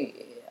know,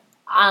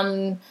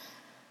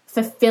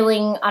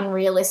 fulfilling,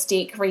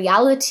 unrealistic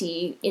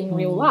reality in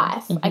real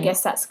life. I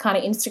guess that's kind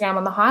of Instagram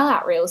on the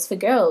highlight reels for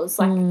girls.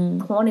 Like,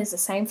 porn is the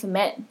same for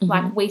men.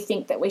 Like, we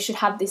think that we should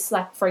have this,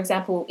 like, for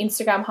example,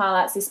 Instagram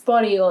highlights this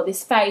body or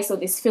this face or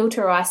this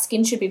filter, or our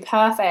skin should be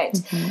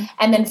perfect.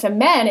 And then for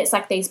men, it's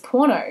like these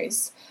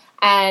pornos.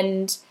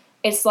 And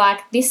it's like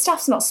this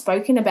stuff's not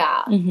spoken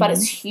about, but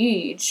it's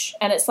huge.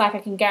 And it's like I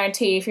can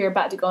guarantee if you're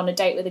about to go on a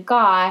date with a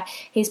guy,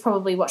 he's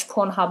probably watched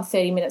Pornhub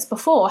 30 minutes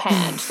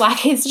beforehand.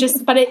 Like it's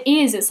just, but it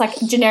is, it's like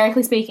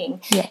generically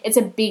speaking, it's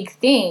a big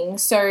thing.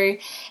 So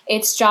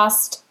it's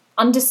just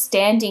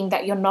understanding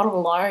that you're not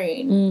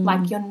alone.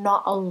 Like you're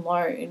not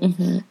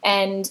alone.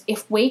 And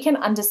if we can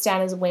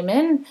understand as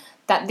women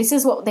that this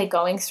is what they're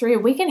going through,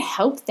 we can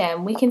help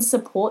them, we can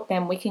support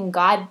them, we can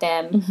guide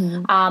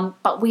them.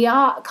 But we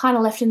are kind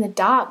of left in the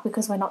dark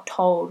because we're not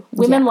told.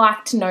 Women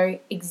like to know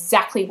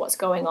exactly what's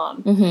going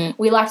on.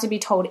 We like to be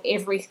told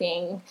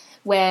everything,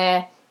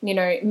 where, you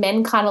know,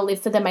 men kind of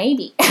live for the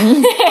maybe.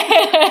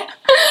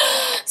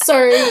 So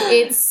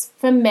it's,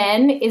 for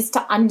men, is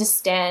to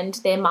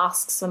understand their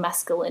masks for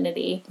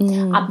masculinity.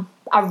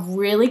 A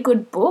really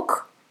good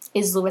book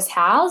is Lewis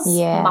Howes'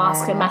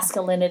 Mask of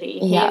Masculinity.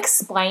 He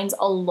explains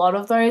a lot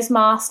of those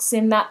masks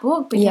in that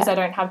book because I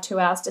don't have 2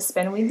 hours to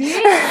spend with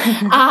you.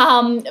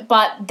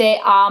 But there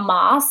are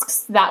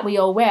masks that we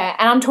all wear.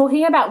 And I'm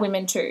talking about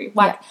women too.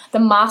 Like the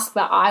mask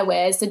that I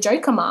wear is the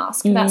Joker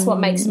mask. That's what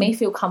makes me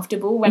feel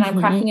comfortable when I'm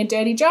cracking a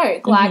dirty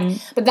joke. Like,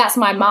 but that's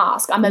my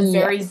mask. I'm a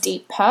very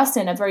deep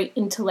person, a very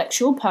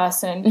intellectual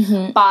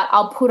person, but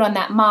I'll put on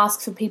that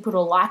mask for people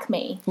to like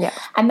me.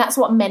 And that's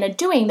what men are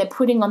doing. They're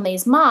putting on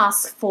these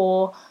masks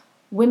for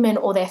women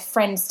or their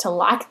friends to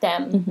like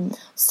them.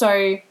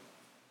 So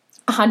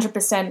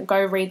 100%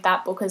 go read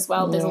that book as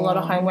well. There's a lot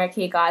of homework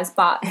here, guys,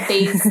 but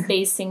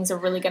these things are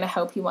really going to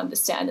help you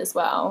understand as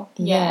well.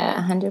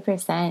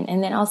 100%.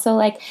 And then also,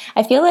 like,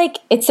 I feel like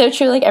it's so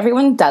true, like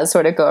everyone does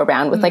sort of go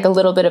around with like a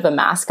little bit of a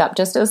mask up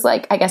just as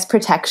like, I guess,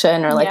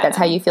 protection, or like that's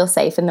how you feel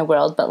safe in the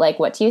world. But like,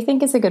 what do you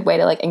think is a good way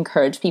to like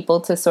encourage people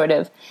to sort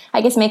of,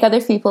 I guess, make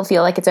other people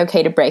feel like it's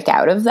okay to break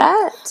out of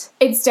that?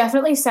 It's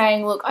definitely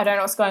saying, look, I don't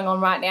know what's going on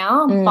right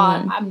now,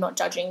 but I'm not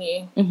judging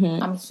you.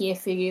 I'm here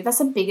for you. That's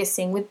the biggest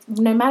thing with,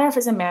 no matter if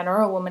it's a man or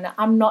a woman,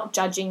 I'm not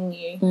judging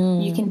you.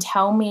 You can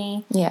tell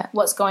me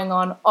what's going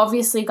on.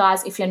 Obviously,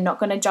 guys, if you're not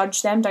going to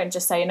judge them, don't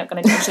just say you're not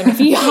going to judge them. If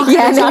you are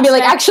and then be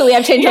like, actually,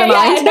 I've changed my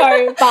mind.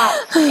 No,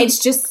 but it's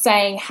just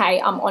saying, hey,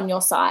 I'm on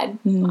your side.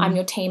 I'm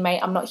your teammate.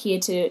 I'm not here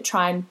to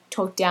try and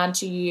talk down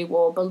to you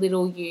or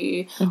belittle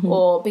you,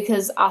 or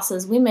because us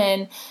as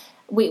women,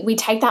 we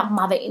take that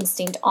mother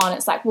instinct on.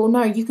 It's like, well,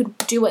 no, you could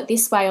do it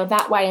this way or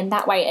that way and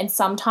that way. And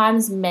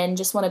sometimes men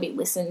just want to be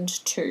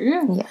listened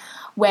to,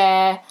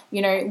 where,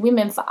 you know,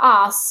 women, for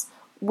us,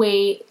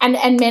 we,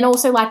 and men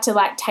also like to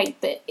like take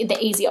the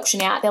easy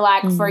option out. They're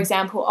like, for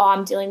example, oh,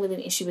 I'm dealing with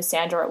an issue with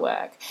Sandra at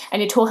work.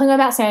 And you're talking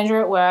about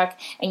Sandra at work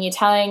and you're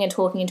telling and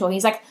talking.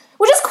 He's like,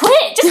 well, just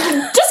quit.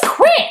 Just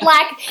quit.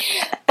 Like,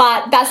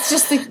 but that's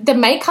just the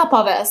makeup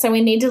of it. So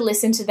we need to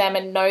listen to them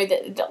and know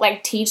that,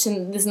 like, teach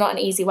them there's not an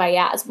easy way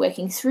out as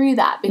working through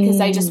that, because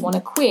they just want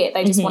to quit.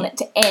 They just want it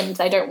to end.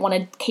 They don't want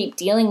to keep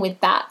dealing with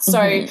that.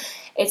 So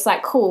it's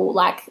like, cool,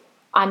 like,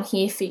 I'm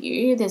here for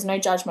you. There's no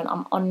judgment.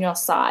 I'm on your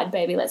side,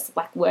 baby. Let's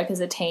like work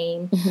as a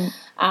team.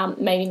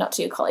 Maybe not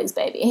to your colleagues,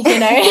 baby, you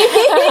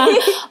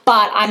know,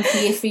 but I'm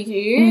here for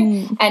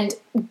you. And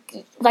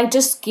like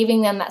just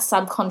giving them that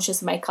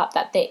subconscious makeup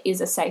that there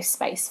is a safe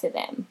space for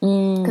them,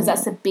 because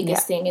that's the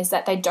biggest thing, is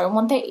that they don't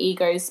want their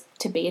egos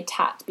to be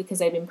attacked, because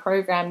they've been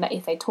programmed that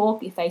if they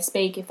talk, if they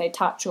speak, if they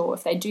touch, or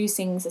if they do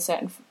things a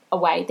certain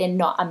way, they're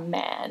not a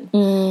man.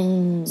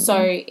 So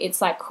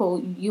it's like,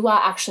 cool, you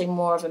are actually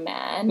more of a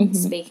man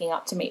speaking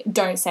up to me.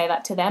 Don't say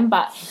that to them,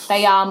 but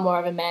they are more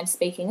of a man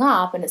speaking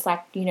up. And it's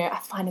like, you know, I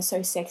find it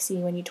so sexy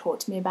when you talk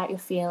to me about your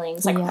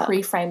feelings, like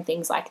pre-frame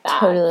things like that.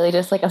 Totally,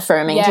 just like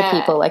affirming to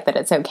people like that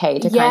it's okay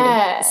to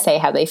kind of say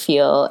how they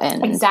feel.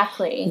 And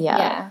exactly.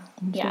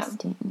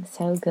 Interesting.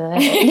 So good.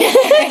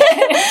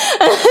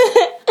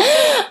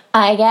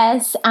 I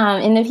guess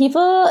in the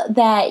people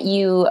that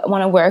you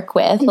want to work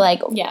with,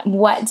 like,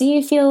 what do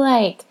you feel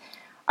like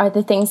are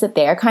the things that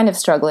they're kind of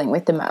struggling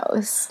with the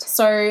most?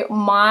 So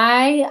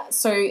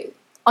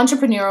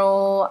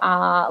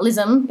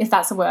entrepreneurialism, if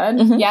that's a word.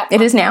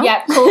 It is now.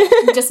 Yeah, cool.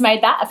 Just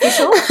made that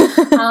official.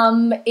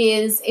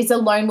 Is a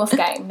lone wolf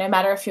game, no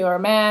matter if you're a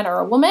man or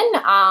a woman.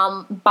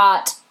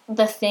 But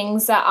the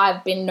things that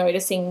I've been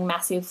noticing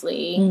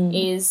massively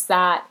is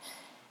that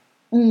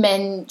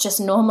men just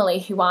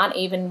normally who aren't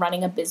even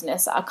running a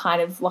business are kind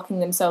of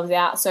locking themselves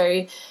out.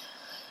 So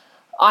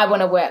I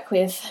want to work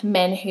with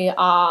men who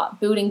are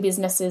building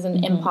businesses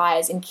and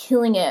empires and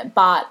killing it,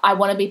 but I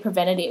want to be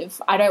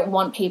preventative. I don't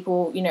want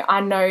people, you know,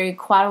 I know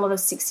quite a lot of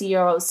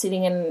 60-year-olds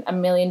sitting in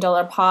 $1 million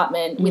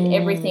apartment with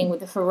everything,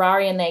 with a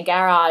Ferrari in their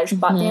garage,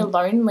 but they're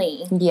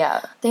lonely.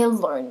 Yeah. They're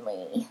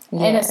lonely.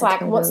 Yeah, and it's like,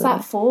 totally. What's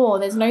that for?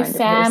 There's no 100%.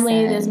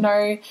 Family, there's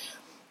no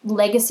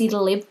legacy to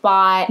live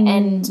by,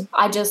 and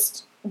I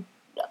just...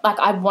 like,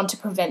 I want to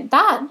prevent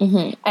that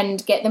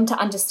and get them to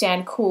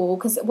understand, cool,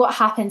 because what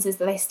happens is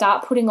that they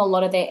start putting a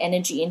lot of their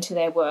energy into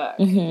their work,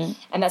 and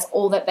that's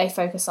all that they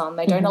focus on.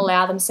 They don't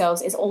allow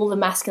themselves, it's all the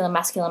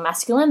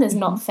masculine. There's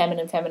not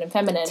feminine.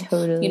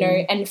 Totally. You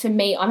know, and for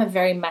me, I'm a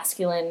very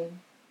masculine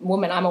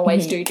woman. I'm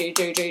always do.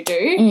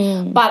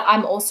 But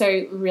I'm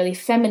also really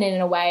feminine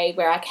in a way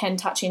where I can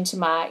touch into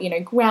my, you know,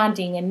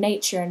 grounding and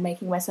nature and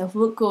making myself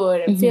look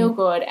good and feel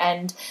good.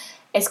 And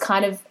it's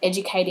kind of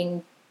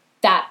educating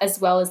that as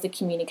well as the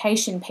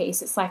communication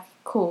piece. It's like,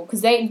 cool,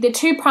 because the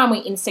two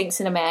primary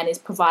instincts in a man is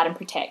provide and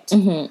protect,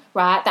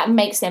 right? That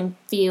makes them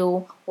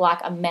feel like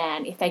a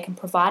man if they can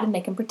provide and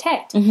they can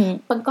protect.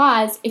 But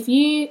guys, if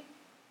you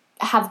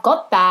have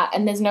got that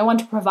and there's no one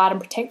to provide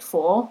and protect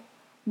for,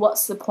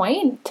 what's the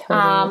point?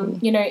 Totally.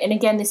 You know, and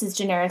again, this is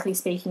generically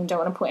speaking, don't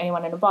want to put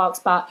anyone in a box,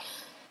 but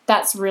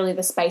that's really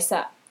the space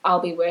that I'll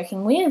be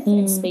working with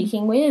and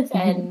speaking with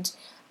and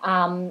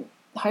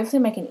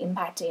hopefully make an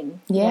impact in.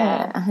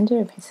 Yeah,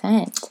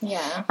 100%.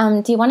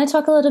 Yeah. Do you want to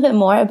talk a little bit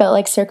more about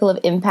like Circle of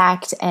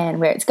Impact and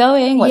where it's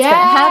going, what's going to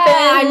happen?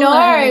 I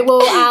know.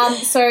 Well,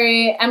 so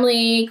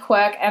Emily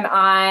Quirk and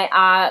I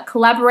are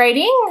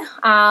collaborating.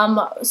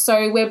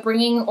 So we're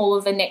bringing all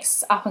of the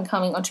next up and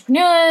coming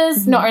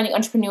entrepreneurs, not only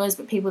entrepreneurs,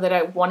 but people that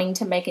are wanting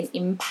to make an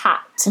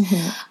impact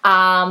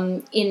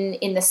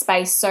in the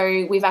space.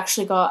 So we've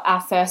actually got our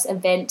first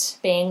event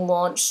being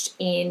launched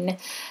in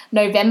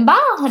November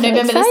the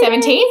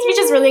 17th, which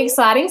is really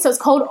exciting. So it's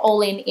called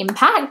All In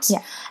Impact.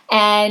 Yeah.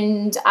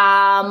 And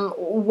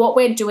what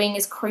we're doing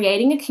is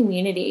creating a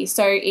community.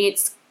 So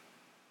it's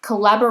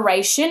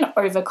collaboration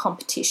over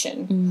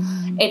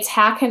competition. It's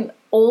how can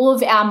all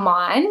of our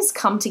minds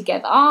come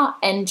together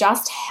and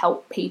just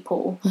help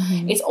people.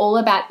 It's all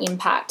about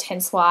impact,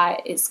 hence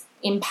why it's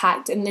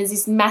impact. And there's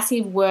this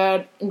massive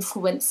word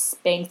influence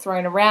being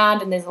thrown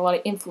around, and there's a lot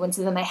of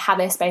influencers and they have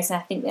their space and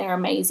I think they're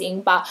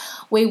amazing, but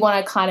we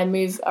want to kind of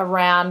move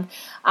around,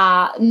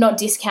 not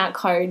discount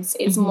codes.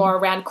 It's more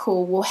around,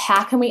 cool, well,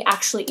 how can we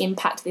actually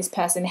impact this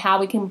person, how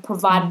we can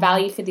provide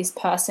value for this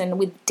person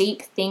with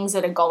deep things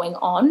that are going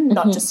on,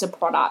 not just a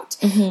product.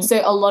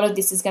 So a lot of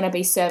this is going to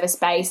be service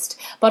based,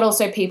 but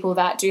also people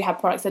that do have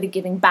products that are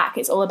giving back.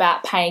 It's all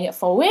about paying it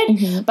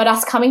forward, but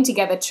us coming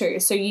together too.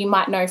 So you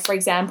might know, for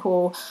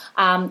example,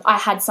 I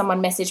had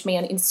someone message me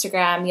on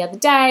Instagram the other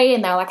day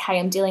and they were like, hey,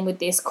 I'm dealing with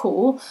this.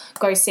 Cool.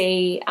 Go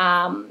see,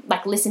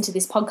 listen to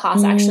this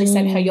podcast. I actually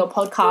sent her your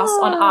podcast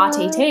on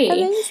RTT.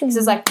 Amazing. So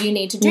it's like, you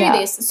need to do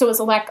this. So it's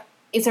like,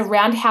 it's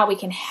around how we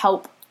can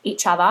help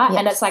each other.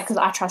 And it's like, because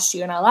I trust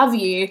you and I love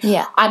you,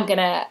 I'm going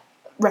to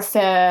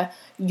refer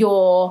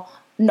your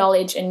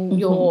knowledge and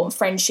your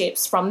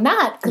friendships from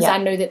that because I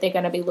know that they're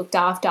going to be looked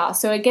after.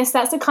 So I guess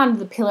that's the kind of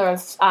the pillar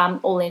of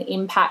All In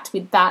Impact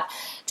with that,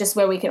 just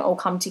where we can all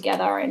come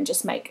together and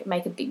just make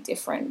a big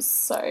difference.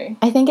 So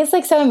I think it's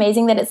like so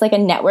amazing that it's like a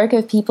network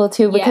of people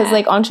too, because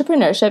like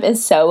entrepreneurship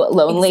is so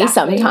lonely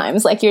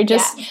sometimes. Like you're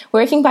just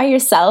working by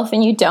yourself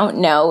and you don't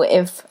know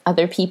if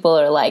other people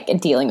are like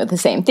dealing with the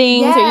same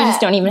things or you just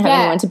don't even have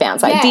anyone to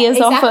bounce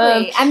ideas off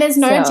of. And there's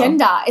no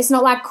agenda. It's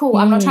not like, cool,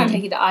 I'm not trying to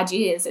take you to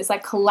ideas. It's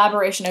like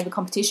collaboration over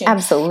competition.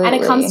 Absolutely. And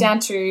it comes down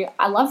to,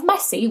 I love my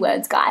C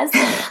words, guys.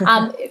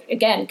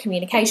 Again,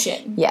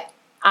 communication. Yeah.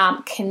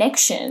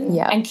 Connection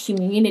and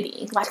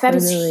community. Like that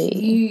is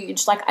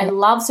huge. Like I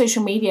love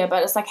social media,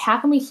 but it's like, how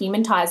can we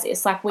humanize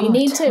this? Like we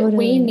need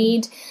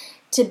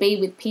to be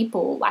with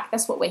people. Like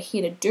that's what we're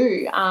here to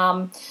do.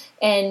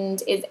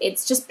 And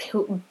it's just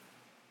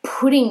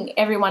putting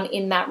everyone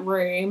in that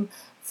room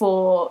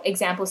for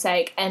example's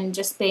sake and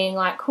just being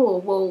like,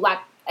 cool, well, like,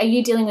 are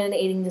you dealing with an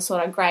eating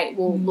disorder? Great.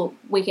 Well, look,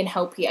 we can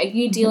help you. Are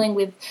you dealing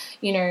with,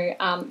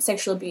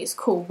 sexual abuse?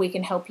 Cool, we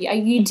can help you. Are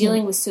you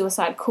dealing with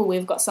suicide? Cool,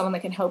 we've got someone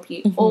that can help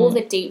you. All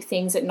the deep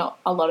things that not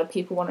a lot of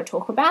people want to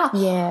talk about.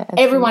 Yeah,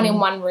 absolutely. Everyone in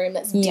one room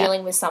that's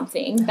dealing with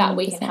something that 100%.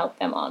 We can help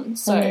them on.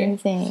 So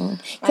amazing.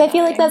 Because I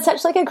feel like that's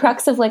such like a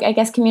crux of like, I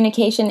guess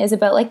communication is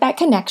about like that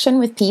connection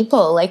with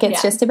people. Like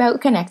it's just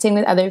about connecting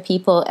with other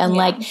people, and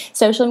like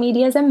social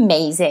media is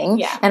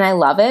amazing and I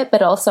love it,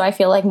 but also I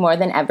feel like more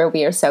than ever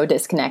we are so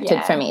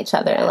disconnected from each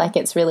other. Like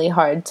it's really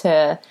hard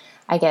to,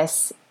 I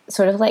guess,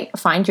 sort of like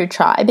find your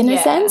tribe in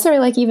a sense, or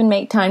like even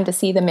make time to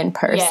see them in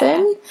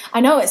person.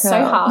 I know it's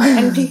so hard,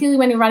 and particularly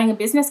when you're running a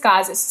business,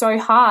 guys, it's so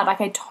hard. Like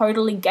I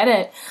totally get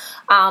it,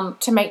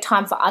 to make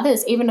time for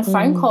others, even a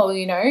phone call,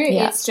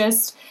 it's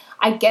just,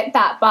 I get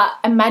that, but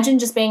imagine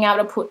just being able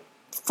to put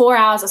 4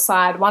 hours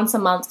aside once a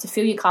month to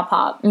fill your cup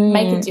up,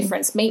 make a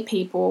difference, meet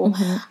people,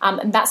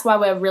 and that's why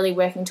we're really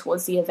working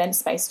towards the event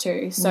space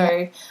too.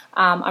 So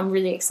I'm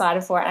really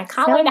excited for it, and I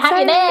can't wait to have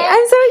you there.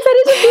 I'm so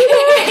excited to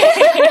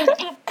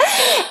be there.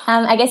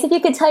 I guess if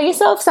you could tell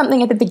yourself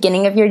something at the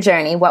beginning of your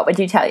journey, what would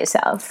you tell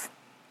yourself?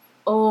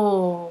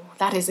 Oh,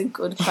 that is a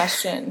good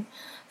question.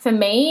 For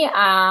me,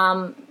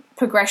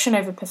 progression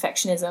over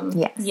perfectionism.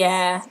 Yes.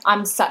 Yeah,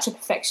 I'm such a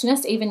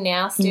perfectionist even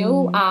now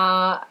still.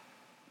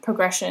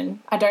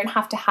 Progression. I don't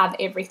have to have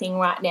everything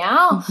right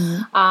now.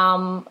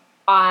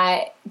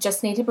 I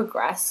just need to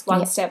progress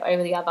one step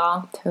over the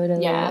other.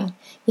 Totally. Yeah,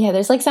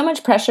 there's like so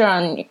much pressure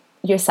on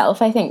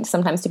yourself, I think,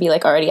 sometimes to be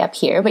like already up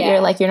here, but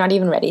you're not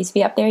even ready to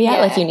be up there yet.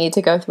 Like you need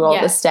to go through all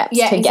the steps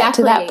to get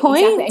to that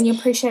point. Exactly. And you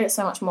appreciate it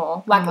so much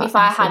more. Like if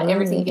I had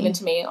everything given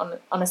to me on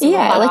a silver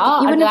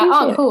platter, I'd be like,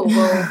 oh, cool,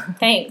 well,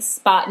 thanks.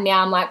 But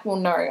now I'm like, well,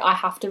 no, I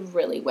have to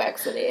really work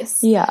for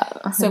this. Yeah.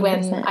 100%. So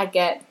when I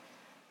get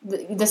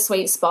the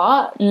sweet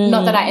spot,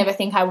 not that I ever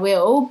think I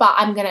will, but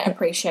I'm going to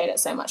appreciate it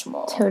so much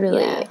more.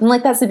 Totally. And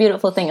like that's the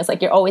beautiful thing is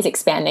like you're always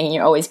expanding,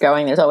 you're always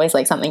growing, there's always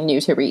like something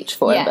new to reach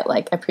for, but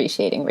like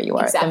appreciating where you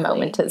are at the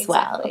moment as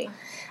well.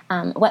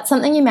 What's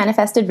something you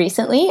manifested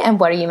recently and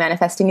what are you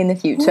manifesting in the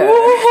future?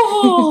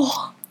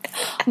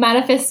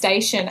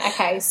 Manifestation.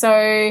 Okay,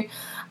 so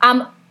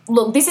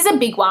look, this is a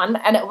big one,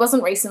 and it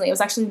wasn't recently. It was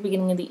actually the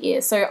beginning of the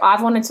year. So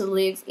I've wanted to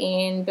live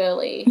in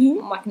Burleigh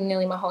like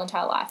nearly my whole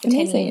entire life for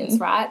 10 years,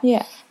 right?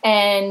 Yeah.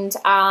 And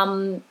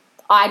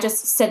I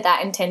just set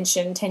that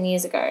intention 10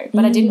 years ago,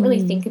 but I didn't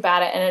really think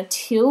about it. And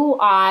until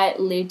I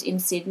lived in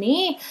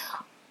Sydney,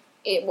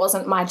 it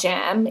wasn't my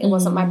jam. It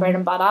wasn't my bread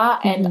and butter.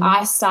 And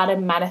I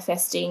started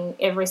manifesting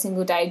every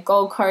single day.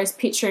 Gold Coast,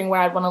 picturing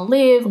where I'd want to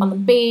live, on the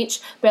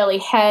beach, Burleigh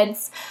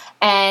Heads.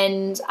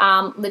 And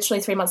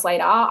literally 3 months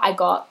later, I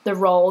got the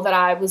role that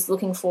I was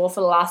looking for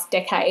the last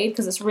decade,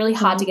 because it's really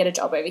hard to get a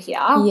job over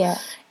here,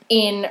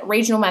 in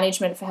regional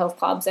management for health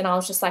clubs. And I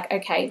was just like,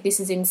 okay, this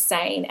is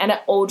insane. And it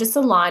all just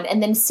aligned.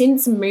 And then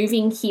since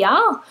moving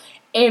here,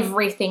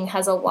 everything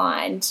has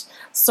aligned.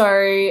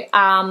 So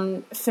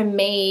for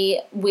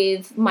me,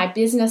 with my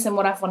business and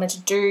what I've wanted to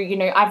do, you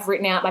know, I've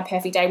written out my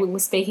perfect day. We were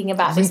speaking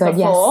about this before.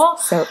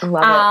 Yes. So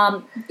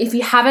love it. If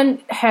you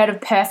haven't heard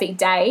of Perfect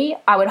Day,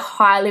 I would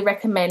highly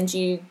recommend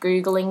you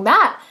Googling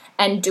that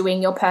and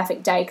doing your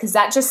perfect day, because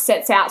that just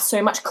sets out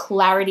so much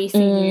clarity for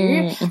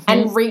you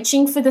and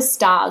reaching for the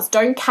stars.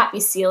 Don't cap your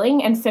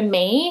ceiling. And for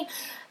me,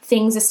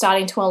 things are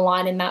starting to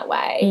align in that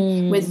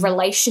way with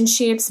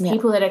relationships,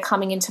 people that are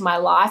coming into my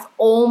life,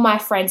 all my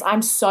friends.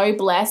 I'm so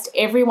blessed.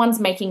 Everyone's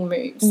making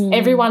moves.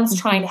 Everyone's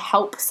trying to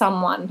help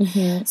someone.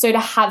 So to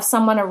have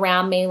someone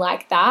around me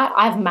like that,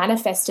 I've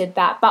manifested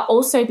that, but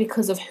also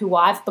because of who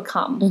I've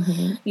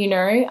become, you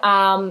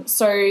know.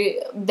 So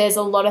there's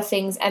a lot of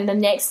things. And the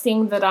next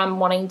thing that I'm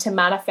wanting to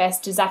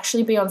manifest is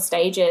actually be on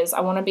stages. I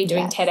want to be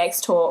doing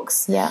TEDx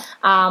talks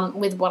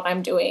with what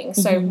I'm doing.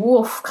 So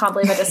woof, can't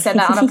believe I just said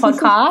that on a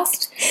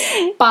podcast.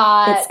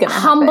 But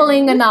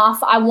humbling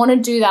enough, I want to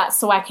do that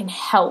so I can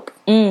help.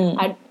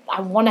 I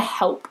want to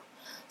help.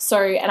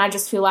 So, and I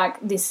just feel like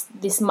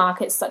this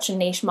market's such a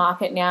niche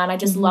market now, and I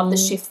just love the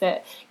shift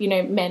that, you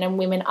know, men and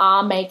women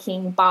are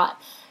making, but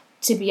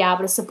to be able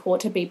to support,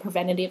 to be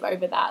preventative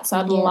over that. So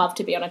I'd love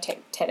to be on a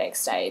TEDx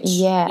stage.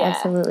 Yeah,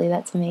 absolutely.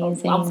 That's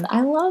amazing.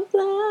 I love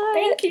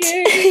that. Thank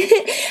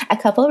you. A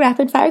couple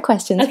rapid fire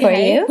questions for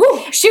you.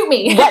 Ooh, shoot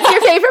me. What's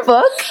your favorite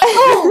book?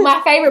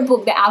 My favorite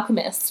book, The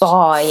Alchemist.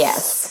 Oh,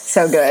 yes.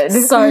 So good.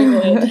 So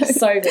good.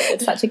 So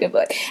good. Such a good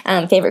book.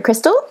 Favorite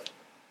crystal?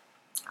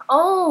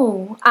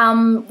 Oh,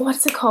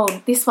 what's it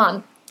called? This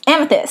one.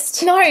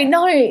 Amethyst. No,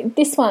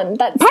 this one.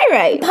 That's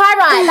Pyrite.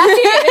 That's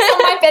it. It's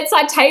on my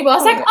bedside table. I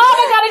was like, oh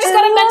my God, I just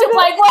got a mental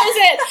blank. What is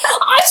it?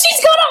 Oh, she's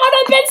got it on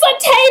her bedside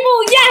table.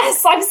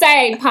 Yes, I'm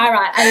saying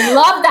Pyrite. I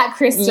love that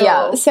crystal.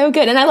 Yeah, so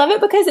good. And I love it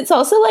because it's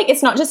also like,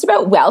 it's not just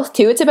about wealth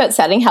too. It's about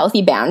setting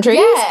healthy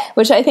boundaries,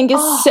 which I think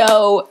is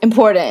so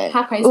important.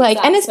 How crazy like,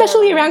 is that? and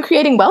especially around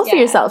creating wealth for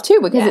yourself too,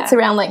 because it's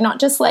around like not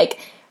just like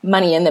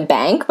money in the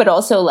bank, but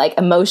also like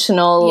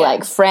emotional,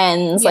 like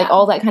friends, like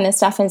all that kind of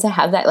stuff. And to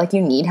have that, like,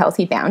 you need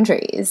healthy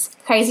boundaries.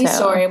 Crazy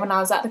story, when I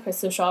was at the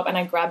crystal shop and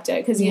I grabbed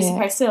it, because you're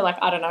supposed to, like,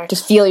 I don't know,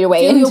 just feel your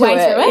way through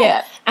it.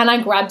 Yeah. And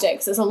I grabbed it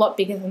because it's a lot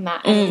bigger than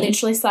that, and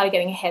literally started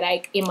getting a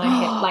headache in my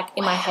head, like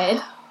in my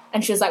head.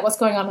 And she was like, what's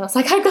going on? And I was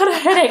like, I got a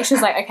headache. She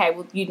was like, okay,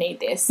 well, you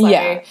need this. So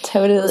yeah,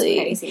 totally.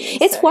 It was crazy,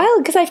 it's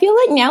wild because I feel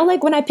like now,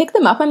 like, when I pick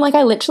them up, I'm like,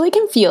 I literally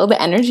can feel the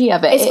energy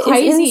of it. It's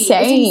crazy. It's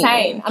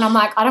insane. And I'm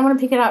like, I don't want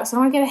to pick it up because I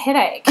don't want to get a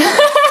headache.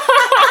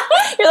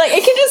 You're like,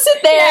 it can just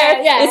sit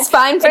there. Yeah. It's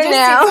fine for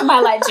now. Sits in my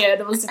like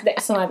journals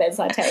next to my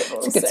bedside table.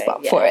 It's a good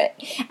spot for it.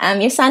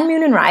 Your sun,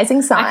 moon, and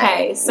rising sign.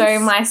 Okay, so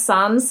my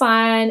sun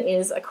sign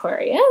is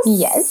Aquarius.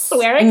 Yes.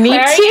 We're Aquarius, me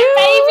too.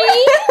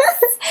 baby.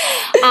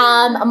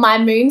 My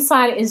moon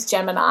sign is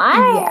Gemini.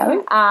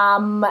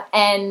 Yeah.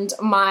 And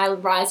my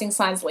rising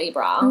sign's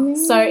Libra.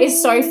 So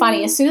it's so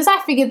funny. As soon as I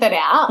figured that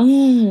out,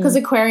 because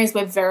Aquarius,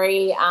 we're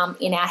very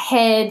in our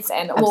heads,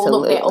 and well,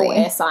 look, they're all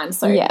air signs.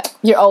 So yeah,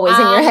 you're always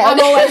in your head. I'm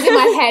always in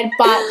my head,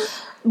 but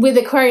with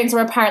Aquarians,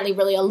 we're apparently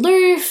really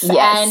aloof.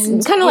 Yes,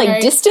 and kind of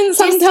like distant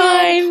sometimes.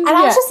 And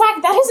I was just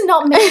like, that is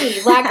not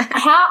me. Like,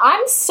 how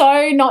I'm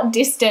so not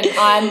distant.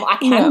 I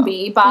can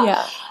be,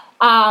 but.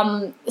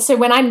 So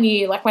when I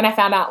knew, like, when I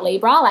found out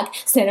Libra, like,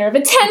 center of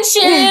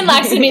attention,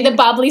 like, to be the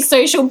bubbly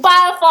social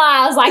butterfly,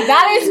 I was like,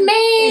 that is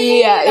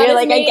me. Yeah, you're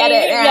like, me. I get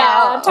it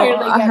now. Yeah,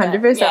 totally.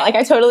 100%. Like,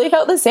 I totally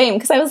felt the same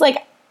because I was like,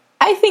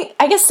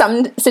 I guess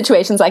some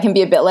situations I can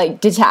be a bit like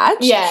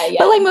detached. Yeah, yeah.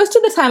 But like most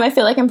of the time I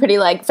feel like I'm pretty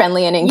like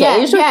friendly and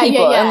engaged with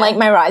people. And like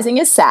my rising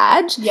is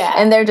Sag. Yeah.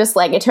 And they're just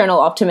like eternal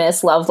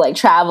optimists, love like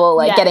travel,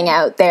 like getting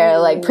out there,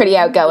 like pretty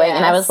outgoing.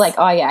 And I was like,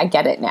 oh yeah, I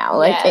get it now.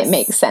 Like it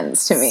makes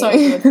sense to me. So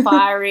good,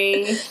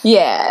 fiery.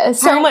 Yeah,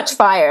 so much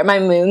fire. My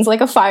moon's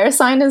like a fire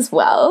sign as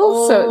well.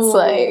 Ooh. So it's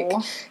like,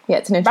 yeah,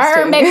 it's an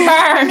interesting. Burn, big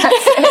burn.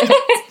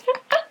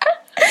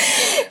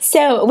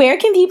 So where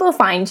can people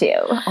find you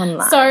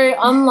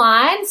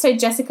online? So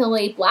Jessica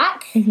Lee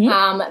Black.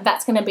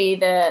 That's going to be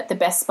the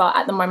best spot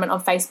at the moment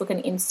on Facebook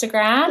and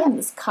Instagram. Yep.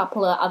 There's a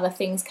couple of other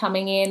things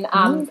coming in. A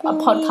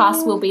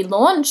podcast will be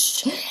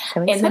launched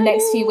in the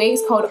next few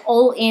weeks called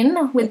All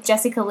In with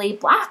Jessica Lee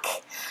Black.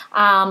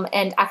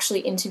 And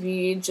actually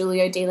interviewed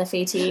Julio De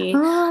Lafiti,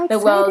 the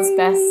world's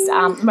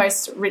best,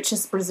 most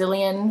richest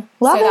Brilliant.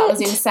 Love so that it.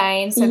 was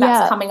insane. So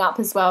that's coming up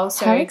as well.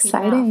 So how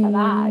exciting for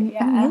that.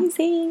 Yeah.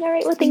 Amazing. All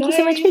right. Well, thank you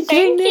so much for doing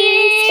Thank this.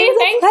 you. It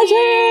was a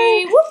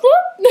pleasure. Whoop,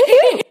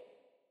 whoop.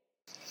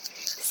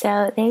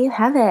 So there you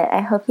have it.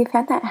 I hope you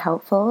found that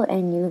helpful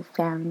and you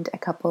found a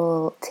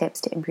couple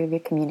tips to improve your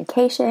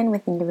communication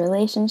within your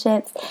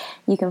relationships.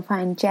 You can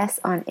find Jess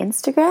on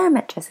Instagram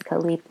at Jessica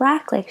Lee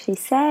Black, like she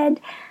said.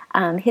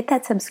 Hit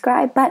that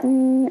subscribe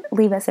button,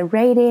 leave us a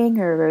rating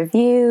or a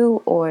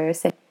review, or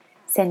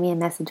send me a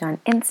message on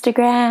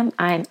Instagram.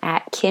 I'm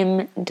at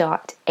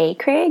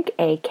kim.akrigg,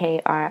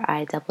 AKRIGG.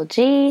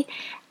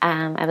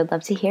 I would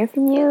love to hear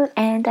from you,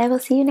 and I will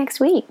see you next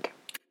week.